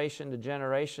generation to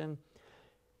generation.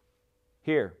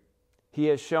 Here, He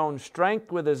has shown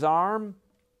strength with His arm.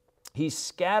 He's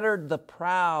scattered the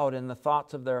proud in the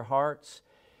thoughts of their hearts.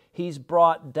 He's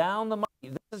brought down the mighty.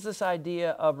 This is this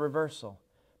idea of reversal.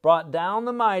 Brought down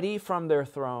the mighty from their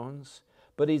thrones,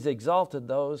 but He's exalted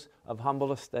those of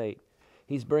humble estate.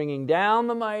 He's bringing down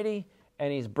the mighty,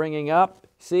 and He's bringing up.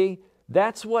 See,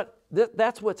 that's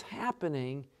what's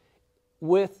happening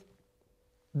with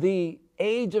the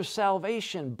age of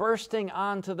salvation bursting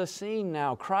onto the scene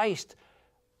now. Christ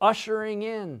ushering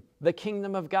in the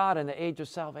kingdom of God in the age of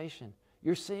salvation.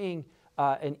 You're seeing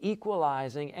an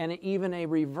equalizing and even a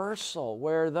reversal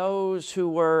where those who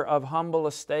were of humble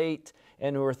estate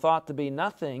and who were thought to be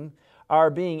nothing are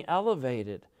being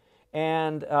elevated.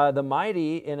 And the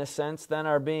mighty, in a sense, then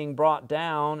are being brought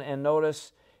down. And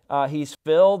notice, He's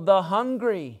filled the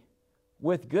hungry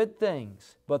with good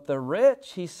things, but the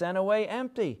rich He sent away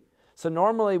empty. So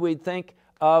normally we'd think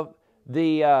of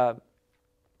the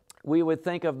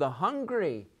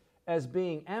hungry as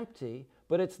being empty,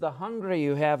 but it's the hungry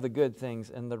who have the good things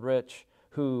and the rich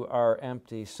who are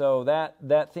empty. So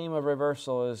that theme of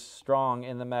reversal is strong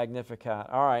in the Magnificat.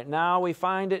 All right, now we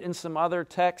find it in some other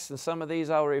texts, and some of these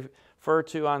I'll refer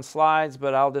to on slides,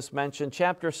 but I'll just mention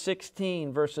chapter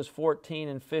 16, verses 14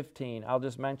 and 15. I'll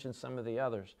just mention some of the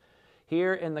others.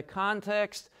 Here in the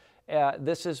context,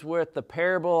 this is with the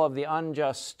parable of the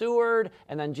unjust steward,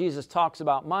 and then Jesus talks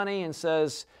about money and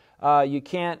says, you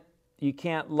can't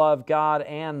love God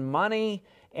and money.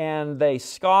 And they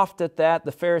scoffed at that.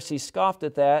 The Pharisees scoffed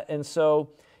at that. And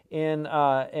so in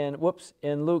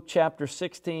Luke chapter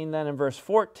 16, then in verse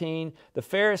 14, the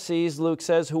Pharisees, Luke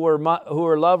says, who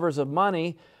are lovers of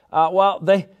money, Well,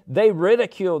 they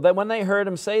ridiculed, that when they heard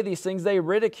him say these things, they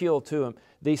ridiculed to him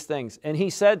these things. And he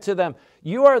said to them,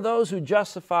 you are those who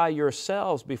justify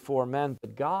yourselves before men,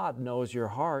 but God knows your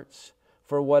hearts.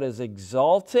 For what is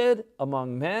exalted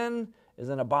among men is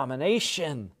an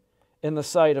abomination in the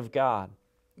sight of God.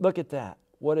 Look at that.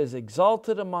 What is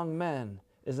exalted among men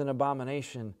is an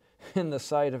abomination in the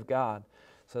sight of God.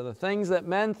 So the things that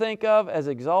men think of as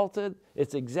exalted,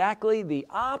 it's exactly the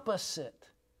opposite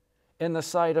in the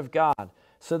sight of God.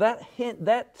 So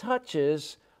that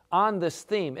touches on this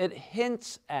theme. It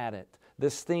hints at it,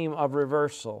 this theme of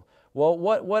reversal. Well,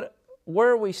 where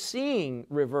are we seeing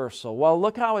reversal? Well,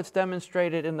 look how it's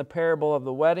demonstrated in the parable of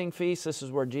the wedding feast. This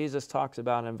is where Jesus talks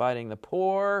about inviting the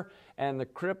poor and the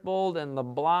crippled and the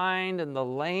blind and the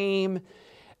lame,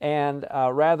 and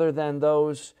rather than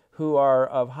those who are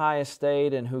of high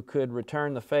estate and who could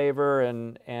return the favor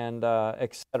and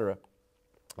etc.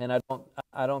 And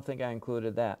I don't think I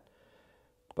included that.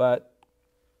 But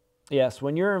yes,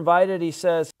 when you're invited, he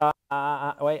says,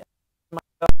 wait,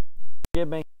 forgive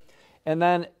me. And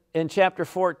then in chapter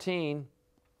 14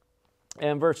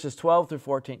 and verses 12 through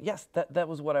 14, yes, that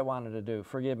was what I wanted to do.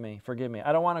 Forgive me.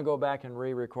 I don't want to go back and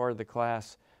re-record the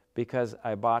class because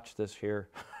I botched this here.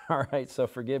 All right, so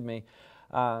forgive me.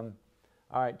 All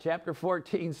right, chapter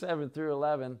 14, 7 through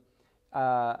 11,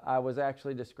 I was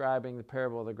actually describing the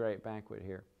parable of the great banquet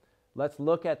here. Let's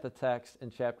look at the text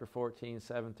in chapter 14,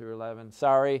 7 through 11.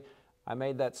 Sorry, I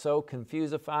made that so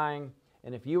confusifying,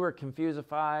 and if you were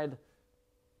confusified,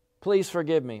 please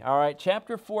forgive me. All right,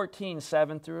 chapter 14,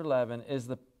 7 through 11 is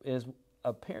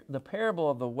the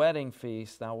parable of the wedding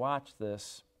feast. Now watch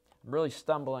this. I'm really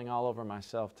stumbling all over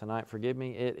myself tonight. Forgive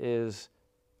me. It is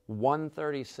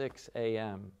 1:36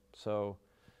 a.m., so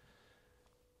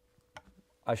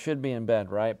I should be in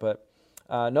bed, right? But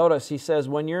notice he says,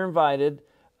 when you're invited,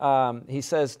 he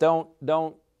says,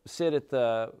 don't sit at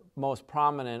the most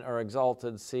prominent or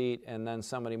exalted seat and then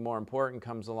somebody more important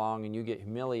comes along and you get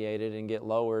humiliated and get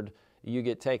lowered. You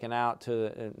get taken out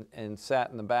and sat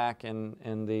in the back in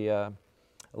the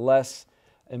less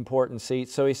important seat.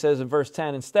 So he says in verse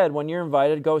 10, instead, when you're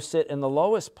invited, go sit in the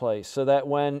lowest place so that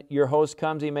when your host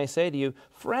comes, he may say to you,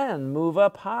 friend, move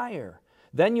up higher.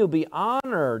 Then you'll be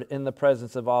honored in the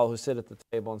presence of all who sit at the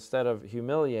table instead of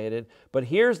humiliated. But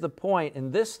here's the point,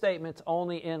 and this statement's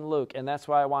only in Luke, and that's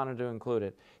why I wanted to include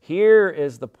it. Here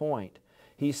is the point.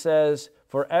 He says,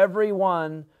 for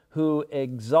everyone who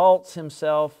exalts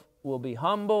himself will be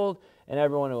humbled, and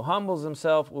everyone who humbles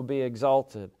himself will be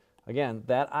exalted. Again,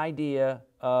 that idea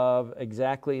of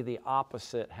exactly the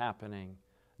opposite happening,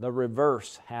 the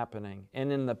reverse happening.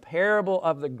 And in the parable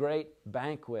of the great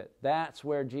banquet, that's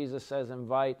where Jesus says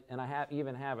invite, and I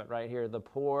even have it right here, the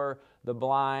poor, the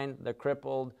blind, the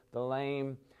crippled, the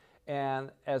lame, and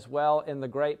as well in the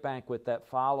great banquet that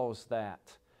follows that.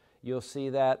 You'll see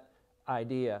that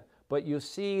idea. But you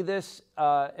see this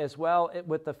as well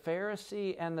with the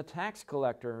Pharisee and the tax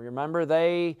collector. Remember,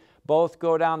 they both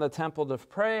go down the temple to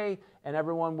pray, and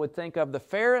everyone would think of the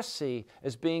Pharisee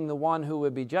as being the one who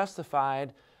would be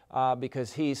justified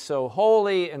because he's so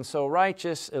holy and so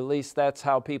righteous. At least that's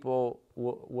how people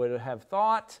would have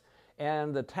thought.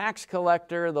 And the tax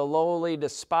collector, the lowly,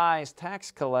 despised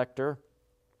tax collector,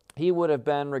 he would have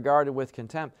been regarded with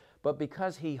contempt. But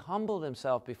because he humbled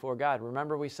himself before God,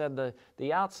 remember we said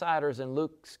the outsiders in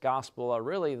Luke's gospel are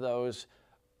really those,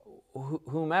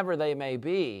 whomever they may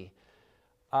be,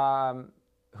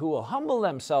 who will humble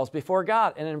themselves before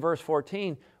God. And in verse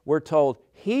 14, we're told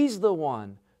he's the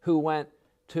one who went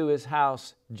to his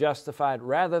house justified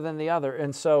rather than the other.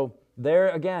 And so there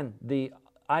again, the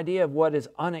idea of what is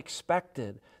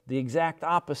unexpected, the exact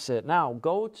opposite. Now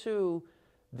go to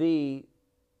the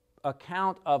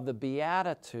account of the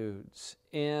Beatitudes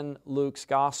in Luke's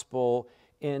Gospel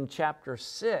in chapter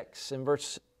 6, in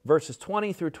verses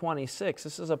 20 through 26.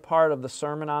 This is a part of the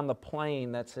Sermon on the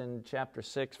Plain that's in chapter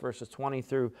 6, verses 20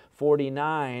 through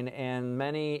 49, and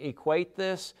many equate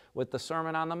this with the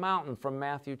Sermon on the Mountain from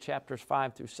Matthew chapters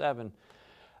 5 through 7.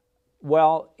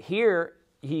 Well, here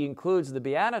he includes the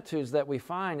Beatitudes that we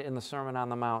find in the Sermon on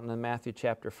the Mountain in Matthew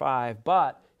chapter 5,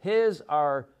 but his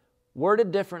are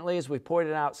worded differently, as we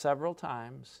pointed out several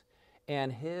times, and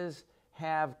his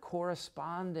have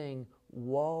corresponding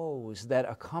woes that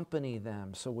accompany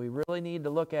them. So we really need to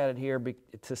look at it here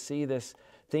to see this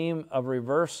theme of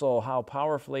reversal, how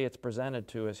powerfully it's presented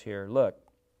to us here. Look,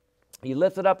 he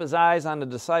lifted up his eyes on the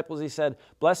disciples. He said,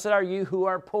 blessed are you who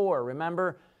are poor.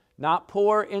 Remember, not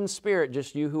poor in spirit,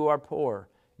 just you who are poor.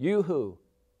 You who,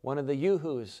 one of the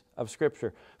you-whos of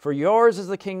Scripture. For yours is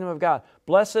the kingdom of God.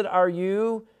 Blessed are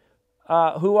you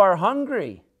who are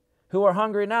hungry, who are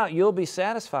hungry now, you'll be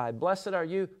satisfied. Blessed are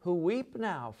you who weep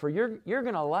now, for you're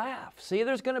going to laugh. See,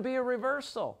 there's going to be a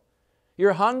reversal.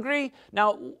 You're hungry.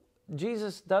 Now,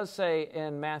 Jesus does say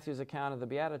in Matthew's account of the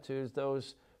Beatitudes,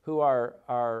 those who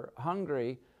are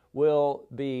hungry will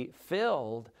be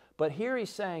filled. But here he's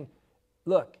saying,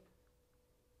 look,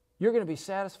 you're going to be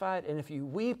satisfied, and if you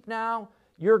weep now,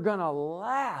 you're going to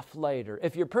laugh later.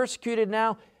 If you're persecuted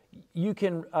now, you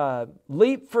can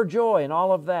leap for joy and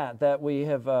all of that we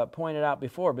have pointed out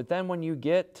before. But then when you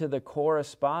get to the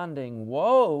corresponding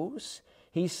woes,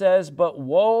 he says, but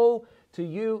woe to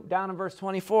you, down in verse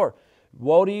 24,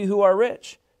 woe to you who are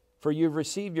rich, for you've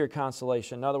received your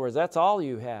consolation. In other words, that's all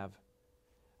you have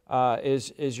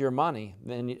is your money,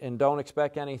 and don't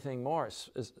expect anything more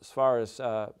as far as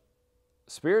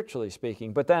spiritually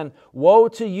speaking. But then, woe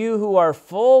to you who are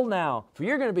full now, for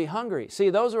you're going to be hungry. See,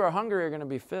 those who are hungry are going to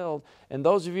be filled, and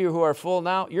those of you who are full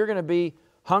now, you're going to be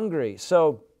hungry.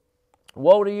 So,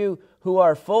 woe to you who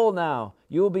are full now,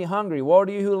 you will be hungry. Woe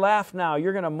to you who laugh now,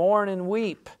 you're going to mourn and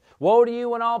weep. Woe to you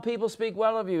when all people speak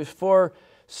well of you, for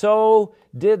so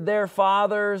did their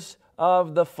fathers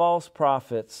of the false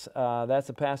prophets. That's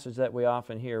a passage that we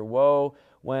often hear. Woe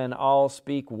when all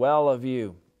speak well of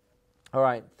you. All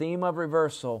right, theme of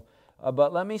reversal.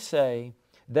 But let me say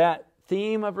that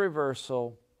theme of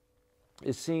reversal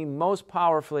is seen most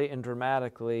powerfully and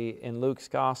dramatically in Luke's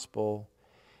gospel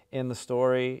in the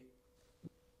story.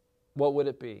 What would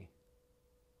it be?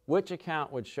 Which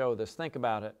account would show this? Think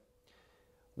about it.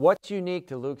 What's unique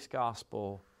to Luke's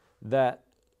gospel that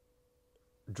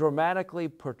dramatically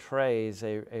portrays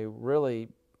a really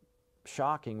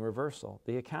shocking reversal?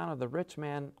 The account of the rich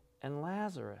man and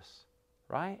Lazarus,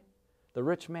 right? The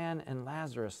rich man and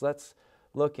Lazarus. Let's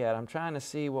look at it. I'm trying to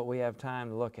see what we have time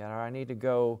to look at. Or I need to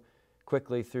go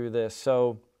quickly through this.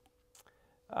 So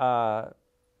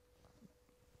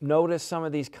notice some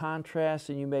of these contrasts,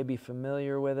 and you may be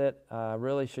familiar with it. I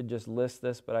really should just list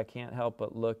this, but I can't help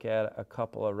but look at a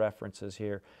couple of references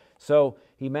here. So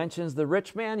he mentions the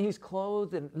rich man. He's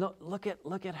clothed, and look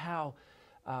at how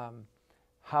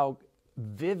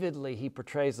vividly he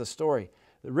portrays the story.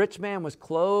 The rich man was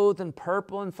clothed in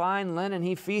purple and fine linen.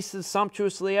 He feasted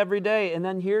sumptuously every day. And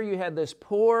then here you had this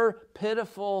poor,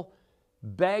 pitiful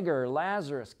beggar,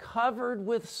 Lazarus, covered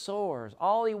with sores.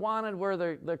 All he wanted were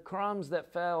the crumbs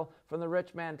that fell from the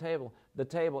rich man's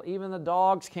table. Even the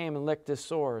dogs came and licked his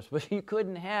sores. But you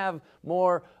couldn't have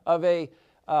more of a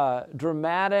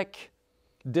dramatic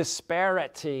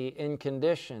disparity in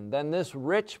condition than this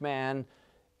rich man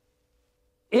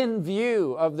in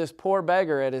view of this poor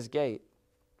beggar at his gate,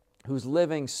 who's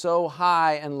living so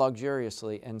high and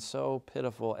luxuriously and so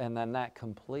pitiful. And then that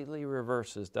completely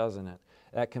reverses, doesn't it?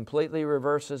 That completely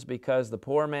reverses because the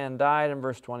poor man died in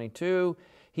verse 22.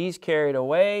 He's carried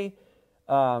away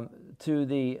to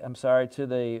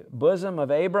the bosom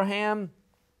of Abraham.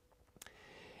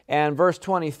 And verse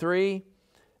 23,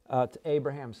 to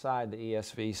Abraham's side, the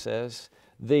ESV says,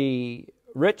 the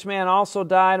rich man also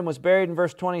died and was buried in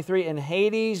verse 23. In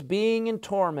Hades, being in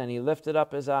torment, he lifted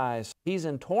up his eyes. He's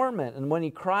in torment, and when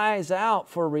he cries out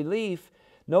for relief,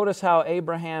 notice how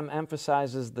Abraham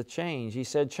emphasizes the change. He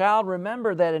said, child,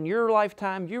 remember that in your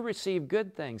lifetime you received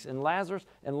good things, and Lazarus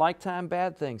in lifetime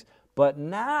bad things. But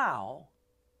now,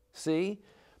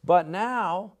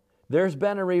 there's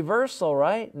been a reversal,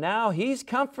 right? Now he's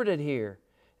comforted here,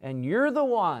 and you're the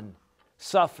one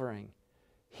suffering.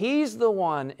 He's the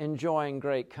one enjoying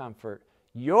great comfort.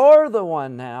 You're the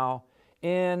one now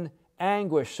in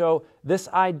anguish. So this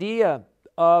idea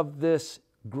of this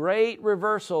great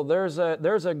reversal, there's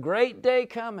a great day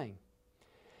coming.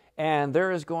 And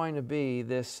there is going to be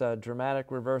this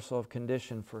dramatic reversal of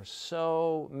condition for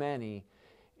so many.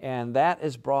 And that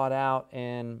is brought out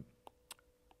in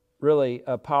really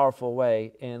a powerful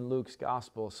way in Luke's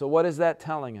gospel. So what is that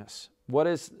telling us?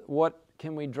 What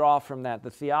can we draw from that?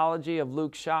 The theology of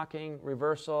Luke's shocking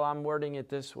reversal, I'm wording it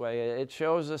this way. It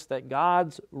shows us that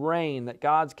God's reign, that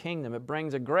God's kingdom, it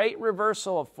brings a great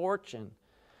reversal of fortune.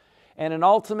 And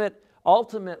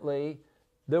ultimately,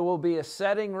 there will be a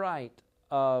setting right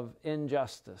of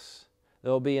injustice.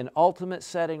 There will be an ultimate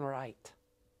setting right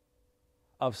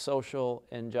of social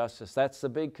injustice. That's the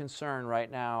big concern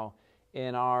right now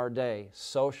in our day,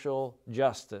 social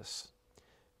justice.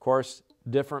 Of course,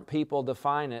 different people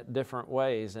define it different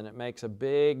ways, and it makes a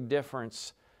big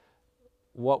difference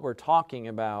what we're talking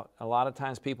about. A lot of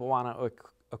times people want to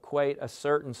equate a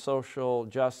certain social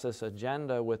justice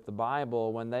agenda with the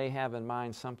Bible when they have in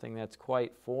mind something that's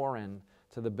quite foreign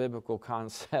to the biblical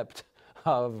concept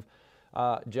of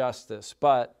justice.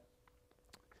 But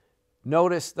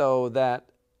notice, though, that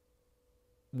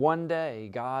one day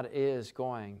God is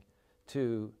going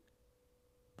to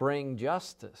bring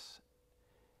justice.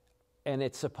 And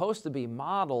it's supposed to be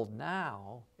modeled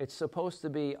now. It's supposed to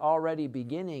be already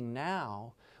beginning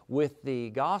now with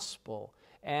the gospel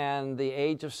and the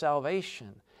age of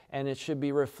salvation. And it should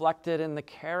be reflected in the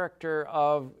character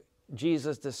of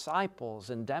Jesus'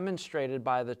 disciples and demonstrated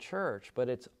by the church. But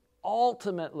it's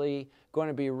ultimately going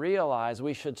to be realized.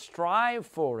 We should strive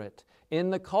for it in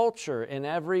the culture, in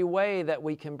every way that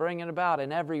we can bring it about,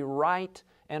 in every right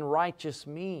and righteous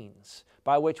means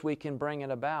by which we can bring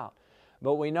it about.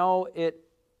 But we know it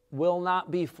will not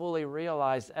be fully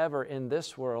realized ever in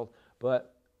this world,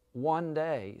 but one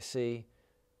day, see,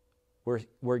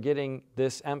 we're getting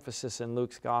this emphasis in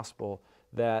Luke's gospel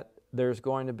that there's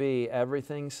going to be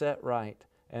everything set right,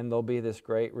 and there'll be this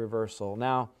great reversal.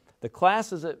 Now, the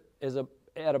class is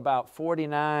at about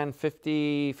 49,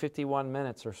 50, 51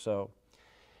 minutes or so.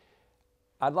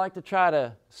 I'd like to try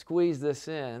to squeeze this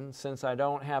in, since I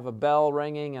don't have a bell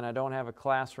ringing and I don't have a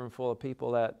classroom full of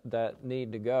people that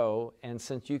need to go, and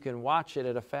since you can watch it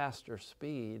at a faster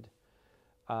speed,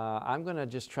 I'm going to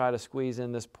just try to squeeze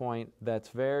in this point that's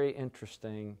very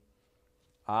interesting.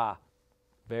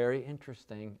 Very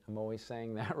interesting. I'm always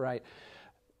saying that right.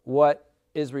 What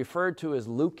is referred to as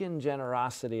Lucan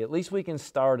generosity. At least we can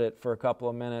start it for a couple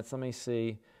of minutes. Let me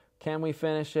see. Can we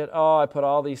finish it? Oh, I put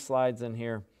all these slides in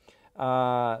here.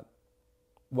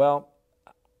 Well,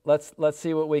 let's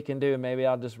see what we can do. Maybe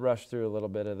I'll just rush through a little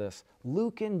bit of this.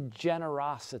 Lucan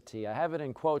generosity. I have it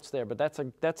in quotes there, but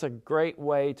that's a great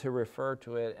way to refer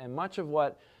to it. And much of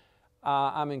what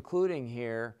I'm including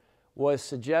here was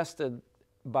suggested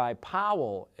by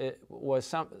Powell. It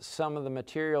was some of the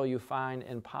material you find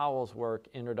in Powell's work,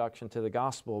 Introduction to the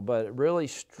Gospel. But it really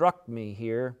struck me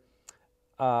here.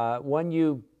 When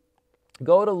you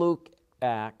go to Luke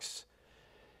Acts,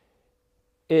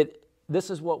 this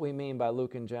is what we mean by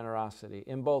Lucan generosity.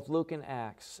 In both Luke and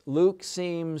Acts, Luke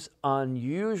seems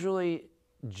unusually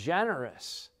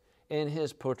generous in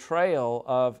his portrayal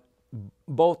of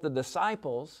both the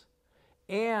disciples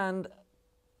and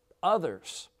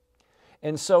others.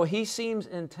 And so he seems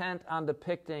intent on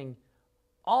depicting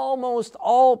almost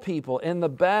all people in the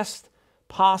best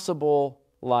possible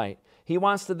light. He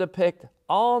wants to depict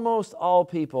almost all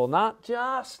people, not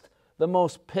just the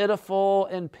most pitiful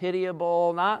and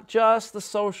pitiable, not just the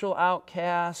social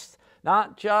outcasts,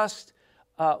 not just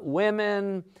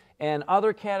women and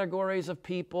other categories of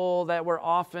people that were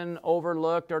often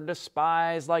overlooked or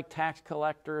despised, like tax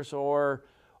collectors or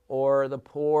the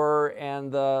poor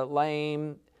and the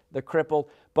lame, the crippled.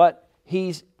 But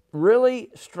he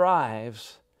really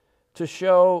strives to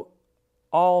show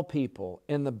all people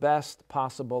in the best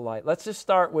possible light. Let's just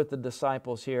start with the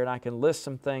disciples here, and I can list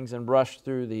some things and rush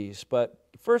through these. But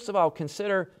first of all,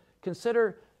 consider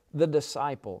the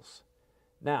disciples.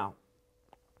 Now,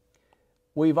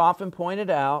 we've often pointed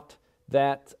out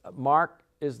that Mark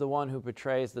is the one who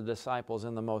portrays the disciples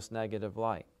in the most negative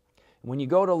light. When you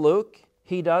go to Luke,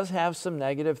 he does have some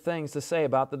negative things to say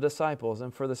about the disciples.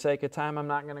 And for the sake of time, I'm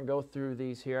not going to go through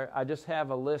these here. I just have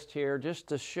a list here just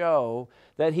to show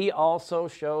that he also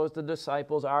shows the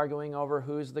disciples arguing over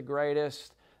who's the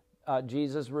greatest.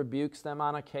 Jesus rebukes them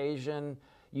on occasion.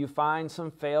 You find some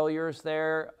failures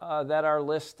there that are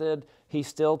listed. He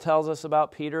still tells us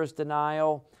about Peter's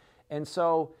denial. And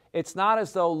so it's not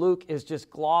as though Luke is just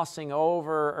glossing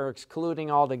over or excluding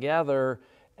altogether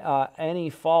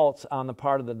any faults on the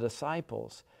part of the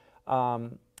disciples.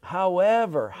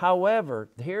 However,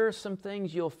 here are some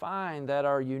things you'll find that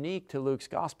are unique to Luke's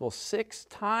gospel. 6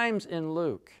 times in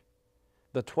Luke,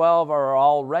 the 12 are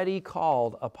already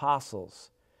called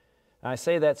apostles. And I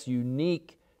say that's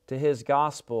unique to his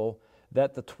gospel,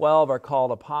 that the 12 are called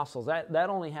apostles. That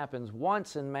only happens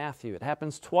once in Matthew. It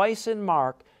happens twice in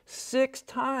Mark, 6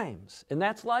 times. And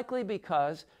that's likely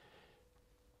because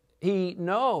he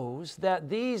knows that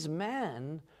these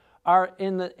men are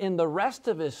in the rest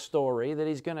of his story that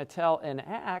he's going to tell in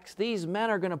Acts. These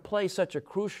men are going to play such a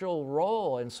crucial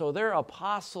role, and so they're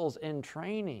apostles in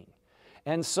training.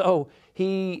 And so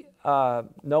he,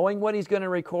 knowing what he's going to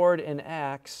record in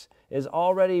Acts, is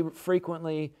already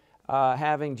frequently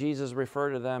having Jesus refer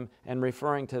to them and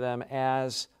referring to them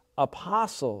as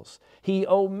apostles. He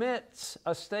omits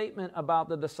a statement about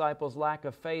the disciples' lack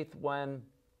of faith when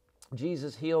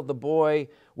Jesus healed the boy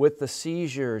with the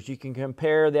seizures. You can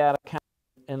compare that account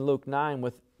in Luke 9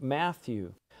 with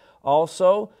Matthew.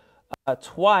 Also,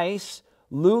 twice,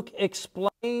 Luke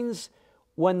explains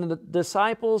when the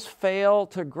disciples fail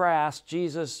to grasp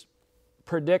Jesus'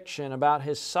 prediction about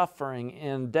his suffering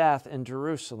and death in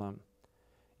Jerusalem.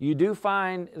 You do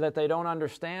find that they don't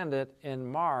understand it in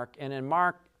Mark, and in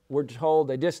Mark, we're told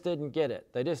they just didn't get it.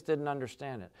 They just didn't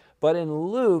understand it. But in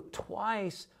Luke,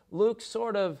 twice, Luke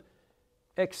sort of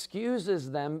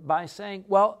excuses them by saying,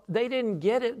 well, they didn't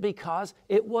get it because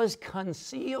it was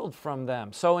concealed from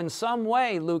them. So in some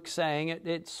way, Luke's saying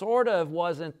it sort of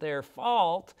wasn't their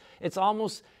fault. It's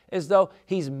almost as though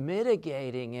he's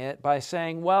mitigating it by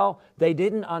saying, well, they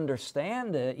didn't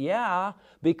understand it, yeah,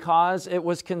 because it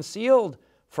was concealed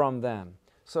from them.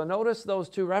 So notice those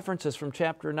two references from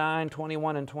chapter 9,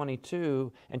 21 and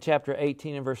 22, and chapter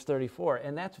 18 and verse 34.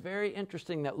 And that's very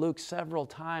interesting that Luke several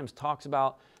times talks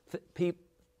about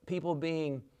people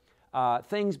being,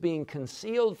 things being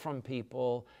concealed from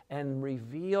people and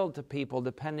revealed to people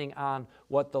depending on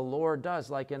what the Lord does.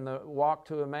 Like in the walk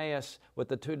to Emmaus with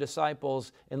the two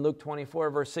disciples in Luke 24,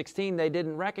 verse 16, they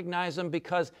didn't recognize him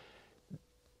because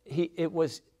he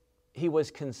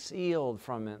was concealed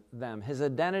from them. His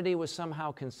identity was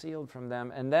somehow concealed from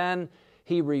them. And then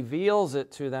he reveals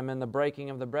it to them in the breaking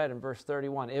of the bread in verse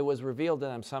 31. It was revealed to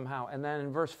them somehow. And then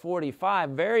in verse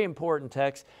 45, very important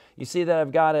text. You see that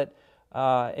I've got it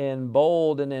in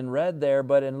bold and in red there,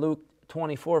 but in Luke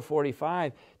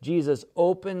 24:45, Jesus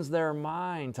opens their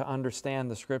mind to understand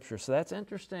the Scripture. So that's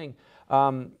interesting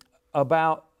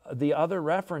about the other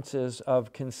references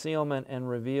of concealment and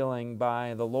revealing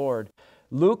by the Lord.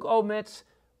 Luke omits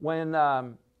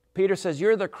when Peter says,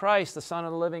 you're the Christ, the Son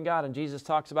of the living God, and Jesus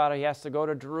talks about how he has to go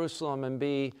to Jerusalem and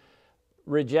be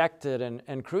rejected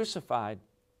and crucified.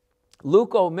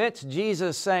 Luke omits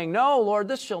Jesus saying, no, Lord,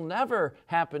 this shall never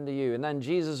happen to you. And then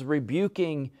Jesus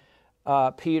rebuking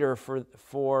Peter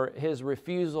for his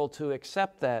refusal to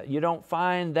accept that. You don't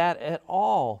find that at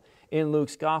all in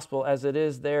Luke's gospel as it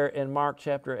is there in Mark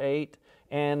chapter 8,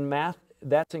 and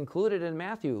that's included in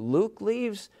Matthew. Luke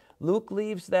leaves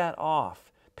that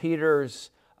off. Peter's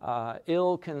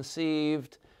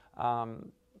ill-conceived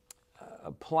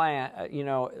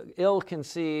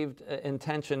ill-conceived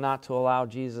intention not to allow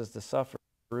Jesus to suffer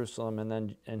in Jerusalem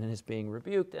and his being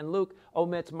rebuked. And Luke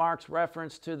omits Mark's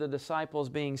reference to the disciples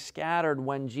being scattered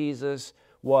when Jesus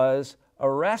was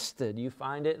arrested. You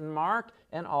find it in Mark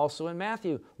and also in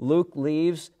Matthew. Luke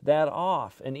leaves that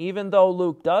off. And even though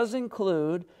Luke does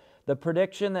include the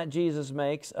prediction that Jesus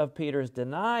makes of Peter's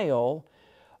denial,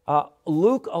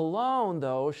 Luke alone,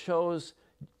 though, shows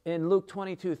in Luke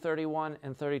 22:31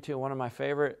 and 32, one of my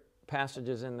favorite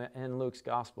passages in Luke's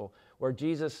gospel, where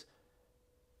Jesus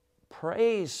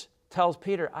tells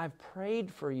Peter, I've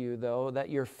prayed for you, though, that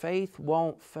your faith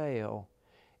won't fail.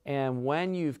 And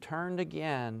when you've turned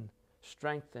again,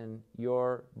 strengthen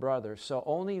your brothers. So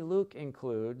only Luke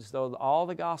includes, though all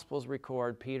the Gospels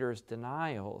record Peter's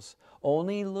denials,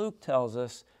 only Luke tells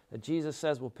us that Jesus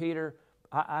says, well, Peter,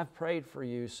 I've prayed for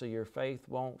you so your faith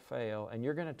won't fail, and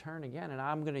you're going to turn again, and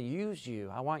I'm going to use you.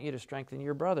 I want you to strengthen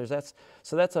your brothers.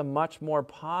 That's a much more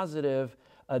positive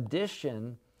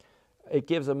addition. It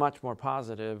gives a much more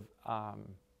positive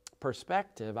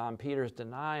perspective on Peter's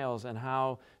denials and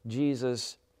how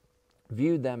Jesus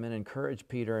viewed them and encouraged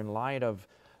Peter in light of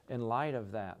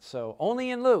that. So only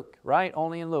in Luke, right?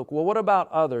 Only in Luke. Well, what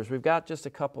about others? We've got just a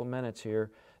couple minutes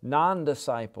here.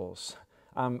 Non-disciples.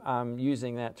 I'm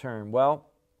using that term. Well,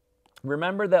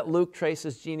 remember that Luke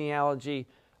traces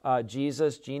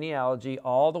Jesus' genealogy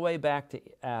all the way back to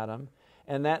Adam,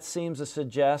 and that seems to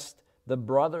suggest the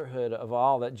brotherhood of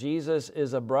all, that Jesus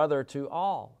is a brother to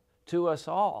all, to us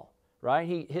all,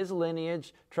 right? His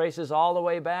lineage traces all the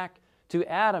way back to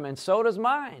Adam, and so does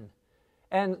mine,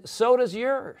 and so does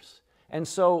yours. And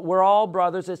so we're all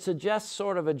brothers. It suggests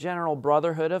sort of a general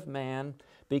brotherhood of man,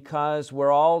 because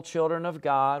we're all children of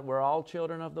God. We're all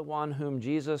children of the one whom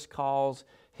Jesus calls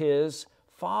his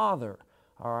Father.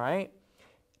 All right?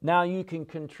 Now you can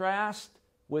contrast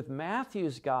with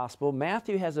Matthew's gospel.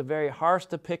 Matthew has a very harsh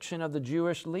depiction of the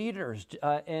Jewish leaders.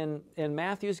 In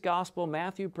Matthew's gospel,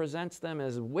 Matthew presents them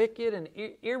as wicked and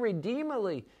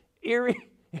irredeemably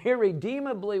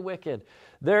wicked.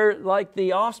 They're like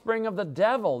the offspring of the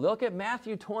devil. Look at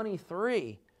Matthew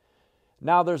 23.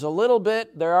 Now there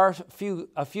are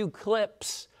a few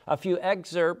clips, a few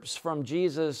excerpts from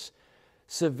Jesus'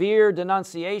 severe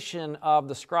denunciation of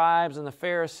the scribes and the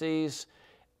Pharisees,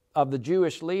 of the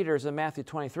Jewish leaders in Matthew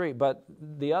 23, but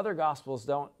the other Gospels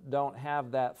don't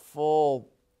have that full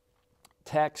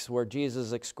text where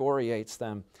Jesus excoriates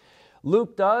them.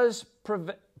 Luke does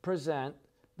present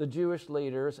the Jewish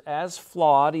leaders as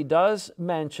flawed. He does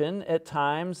mention at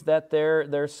times that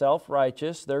they're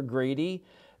self-righteous, they're greedy,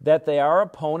 that they are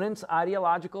opponents,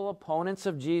 ideological opponents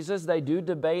of Jesus. They do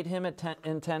debate him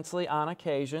intensely on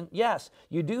occasion. Yes,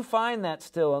 you do find that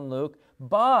still in Luke,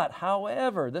 but,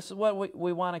 however, this is what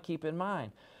we want to keep in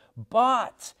mind.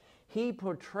 But he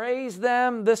portrays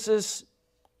them, this is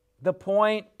the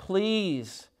point,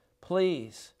 please,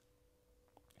 please,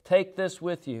 take this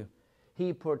with you.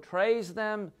 He portrays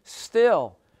them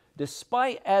still,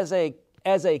 despite as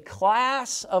a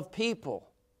class of people.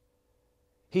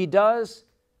 He does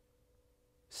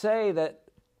say that,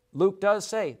 Luke does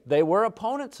say, they were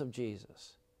opponents of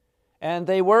Jesus. And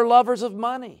they were lovers of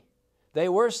money. They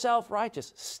were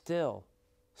self-righteous. Still,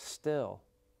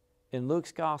 in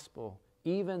Luke's gospel,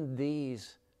 even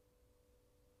these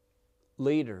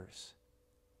leaders,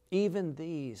 even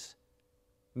these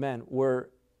men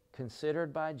were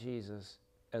considered by Jesus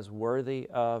as worthy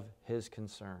of His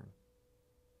concern.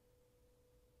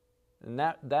 And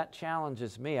that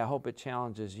challenges me. I hope it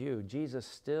challenges you. Jesus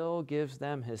still gives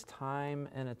them His time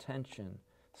and attention.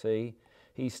 See?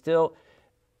 He still...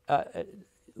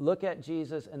 look at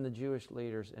Jesus and the Jewish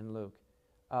leaders in Luke.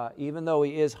 Even though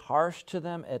He is harsh to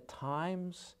them at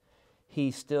times,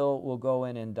 He still will go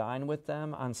in and dine with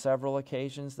them on several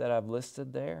occasions that I've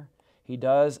listed there. He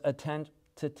does attempt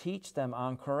to teach them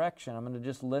on correction. I'm going to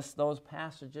just list those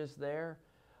passages there.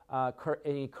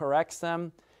 He corrects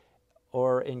them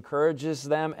or encourages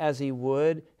them as He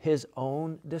would His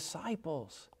own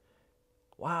disciples.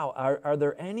 Wow, are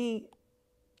there any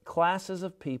classes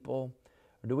of people,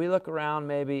 or do we look around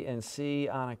maybe and see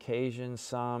on occasion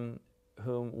some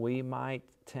whom we might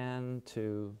tend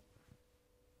to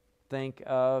think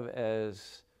of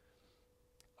as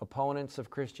opponents of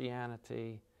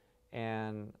Christianity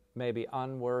and maybe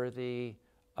unworthy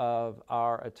of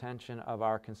our attention, of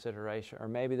our consideration, or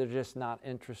maybe they're just not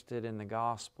interested in the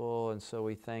gospel, and so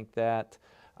we think that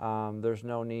there's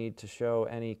no need to show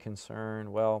any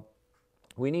concern. Well,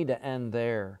 we need to end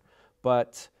there,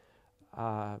 but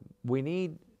we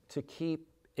need to keep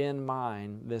in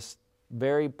mind this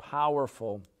very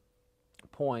powerful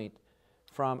point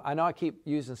from, I know I keep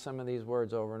using some of these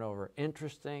words over and over,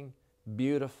 interesting,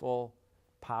 beautiful,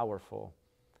 powerful.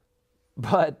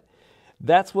 But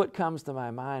that's what comes to my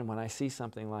mind when I see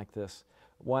something like this.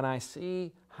 When I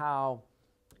see how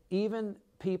even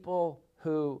people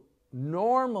who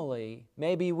normally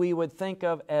maybe we would think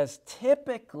of as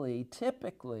typically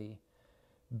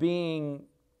being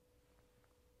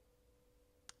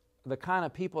the kind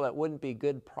of people that wouldn't be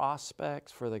good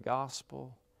prospects for the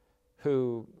gospel,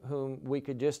 whom we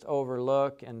could just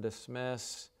overlook and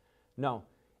dismiss. No,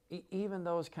 even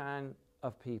those kind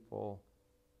of people,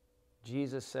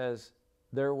 Jesus says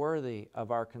they're worthy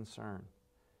of our concern.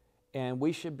 And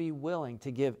we should be willing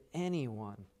to give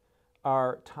anyone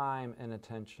our time and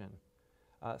attention.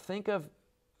 Think of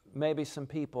maybe some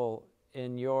people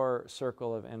in your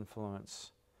circle of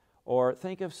influence, or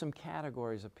think of some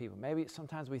categories of people. Maybe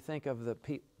sometimes we think of the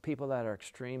people that are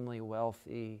extremely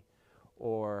wealthy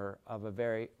or of a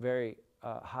very, very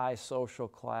high social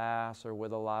class or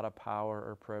with a lot of power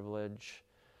or privilege.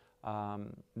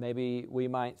 Maybe we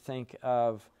might think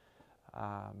of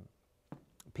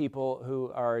people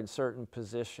who are in certain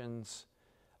positions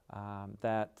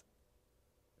that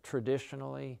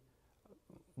traditionally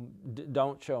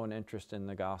don't show an interest in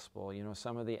the gospel. You know,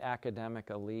 some of the academic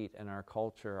elite in our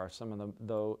culture are some of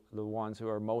the ones who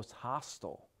are most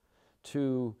hostile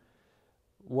to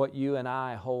what you and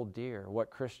I hold dear,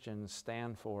 what Christians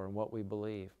stand for and what we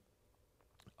believe.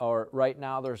 Or right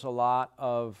now there's a lot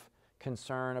of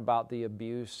concern about the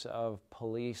abuse of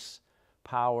police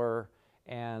power,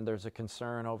 and there's a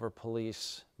concern over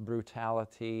police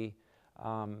brutality,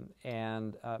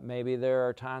 and maybe there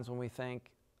are times when we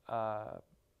think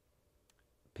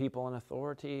people in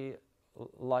authority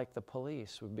like the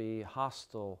police would be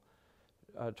hostile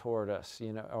toward us,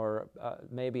 you know, or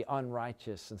maybe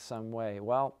unrighteous in some way.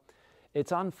 Well,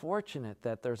 it's unfortunate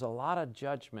that there's a lot of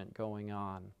judgment going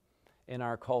on in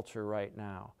our culture right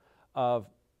now of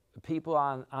people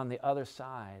on the other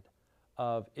side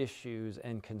of issues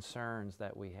and concerns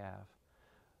that we have.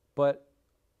 But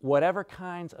whatever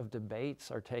kinds of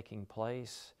debates are taking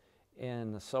place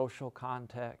in the social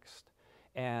context,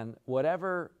 and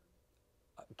whatever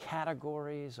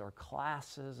categories or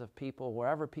classes of people,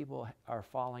 wherever people are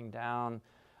falling down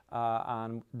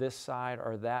on this side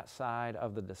or that side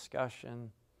of the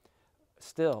discussion,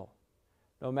 still,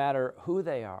 no matter who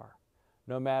they are,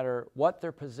 no matter what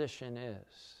their position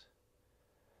is,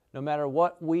 no matter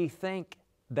what we think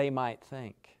they might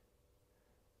think,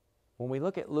 when we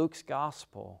look at Luke's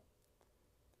gospel,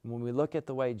 when we look at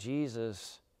the way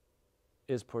Jesus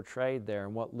is portrayed there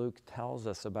and what Luke tells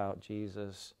us about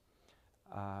Jesus,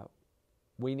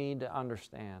 we need to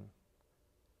understand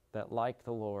that, like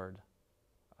the Lord,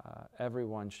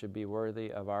 everyone should be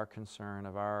worthy of our concern,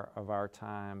 of our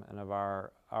time, and of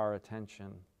our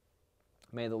attention.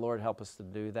 May the Lord help us to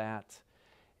do that,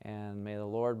 and may the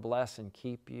Lord bless and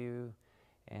keep you,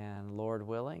 And Lord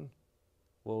willing,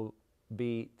 we'll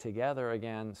be together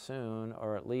again soon,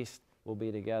 or at least we'll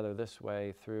be together this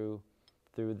way through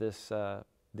this,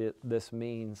 this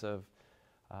means of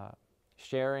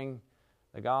sharing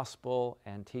the gospel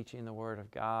and teaching the Word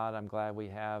of God. I'm glad we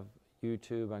have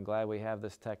YouTube. I'm glad we have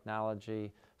this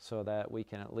technology so that we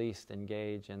can at least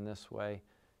engage in this way.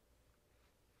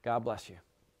 God bless you.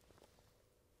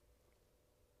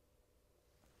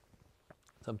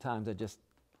 Sometimes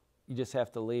you just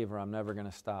have to leave, or I'm never going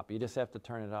to stop. You just have to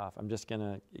turn it off. I'm just going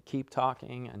to keep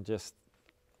talking and just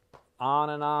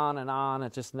on and on and on.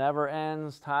 It just never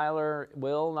ends. Tyler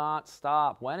will not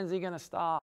stop. When is he going to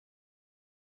stop?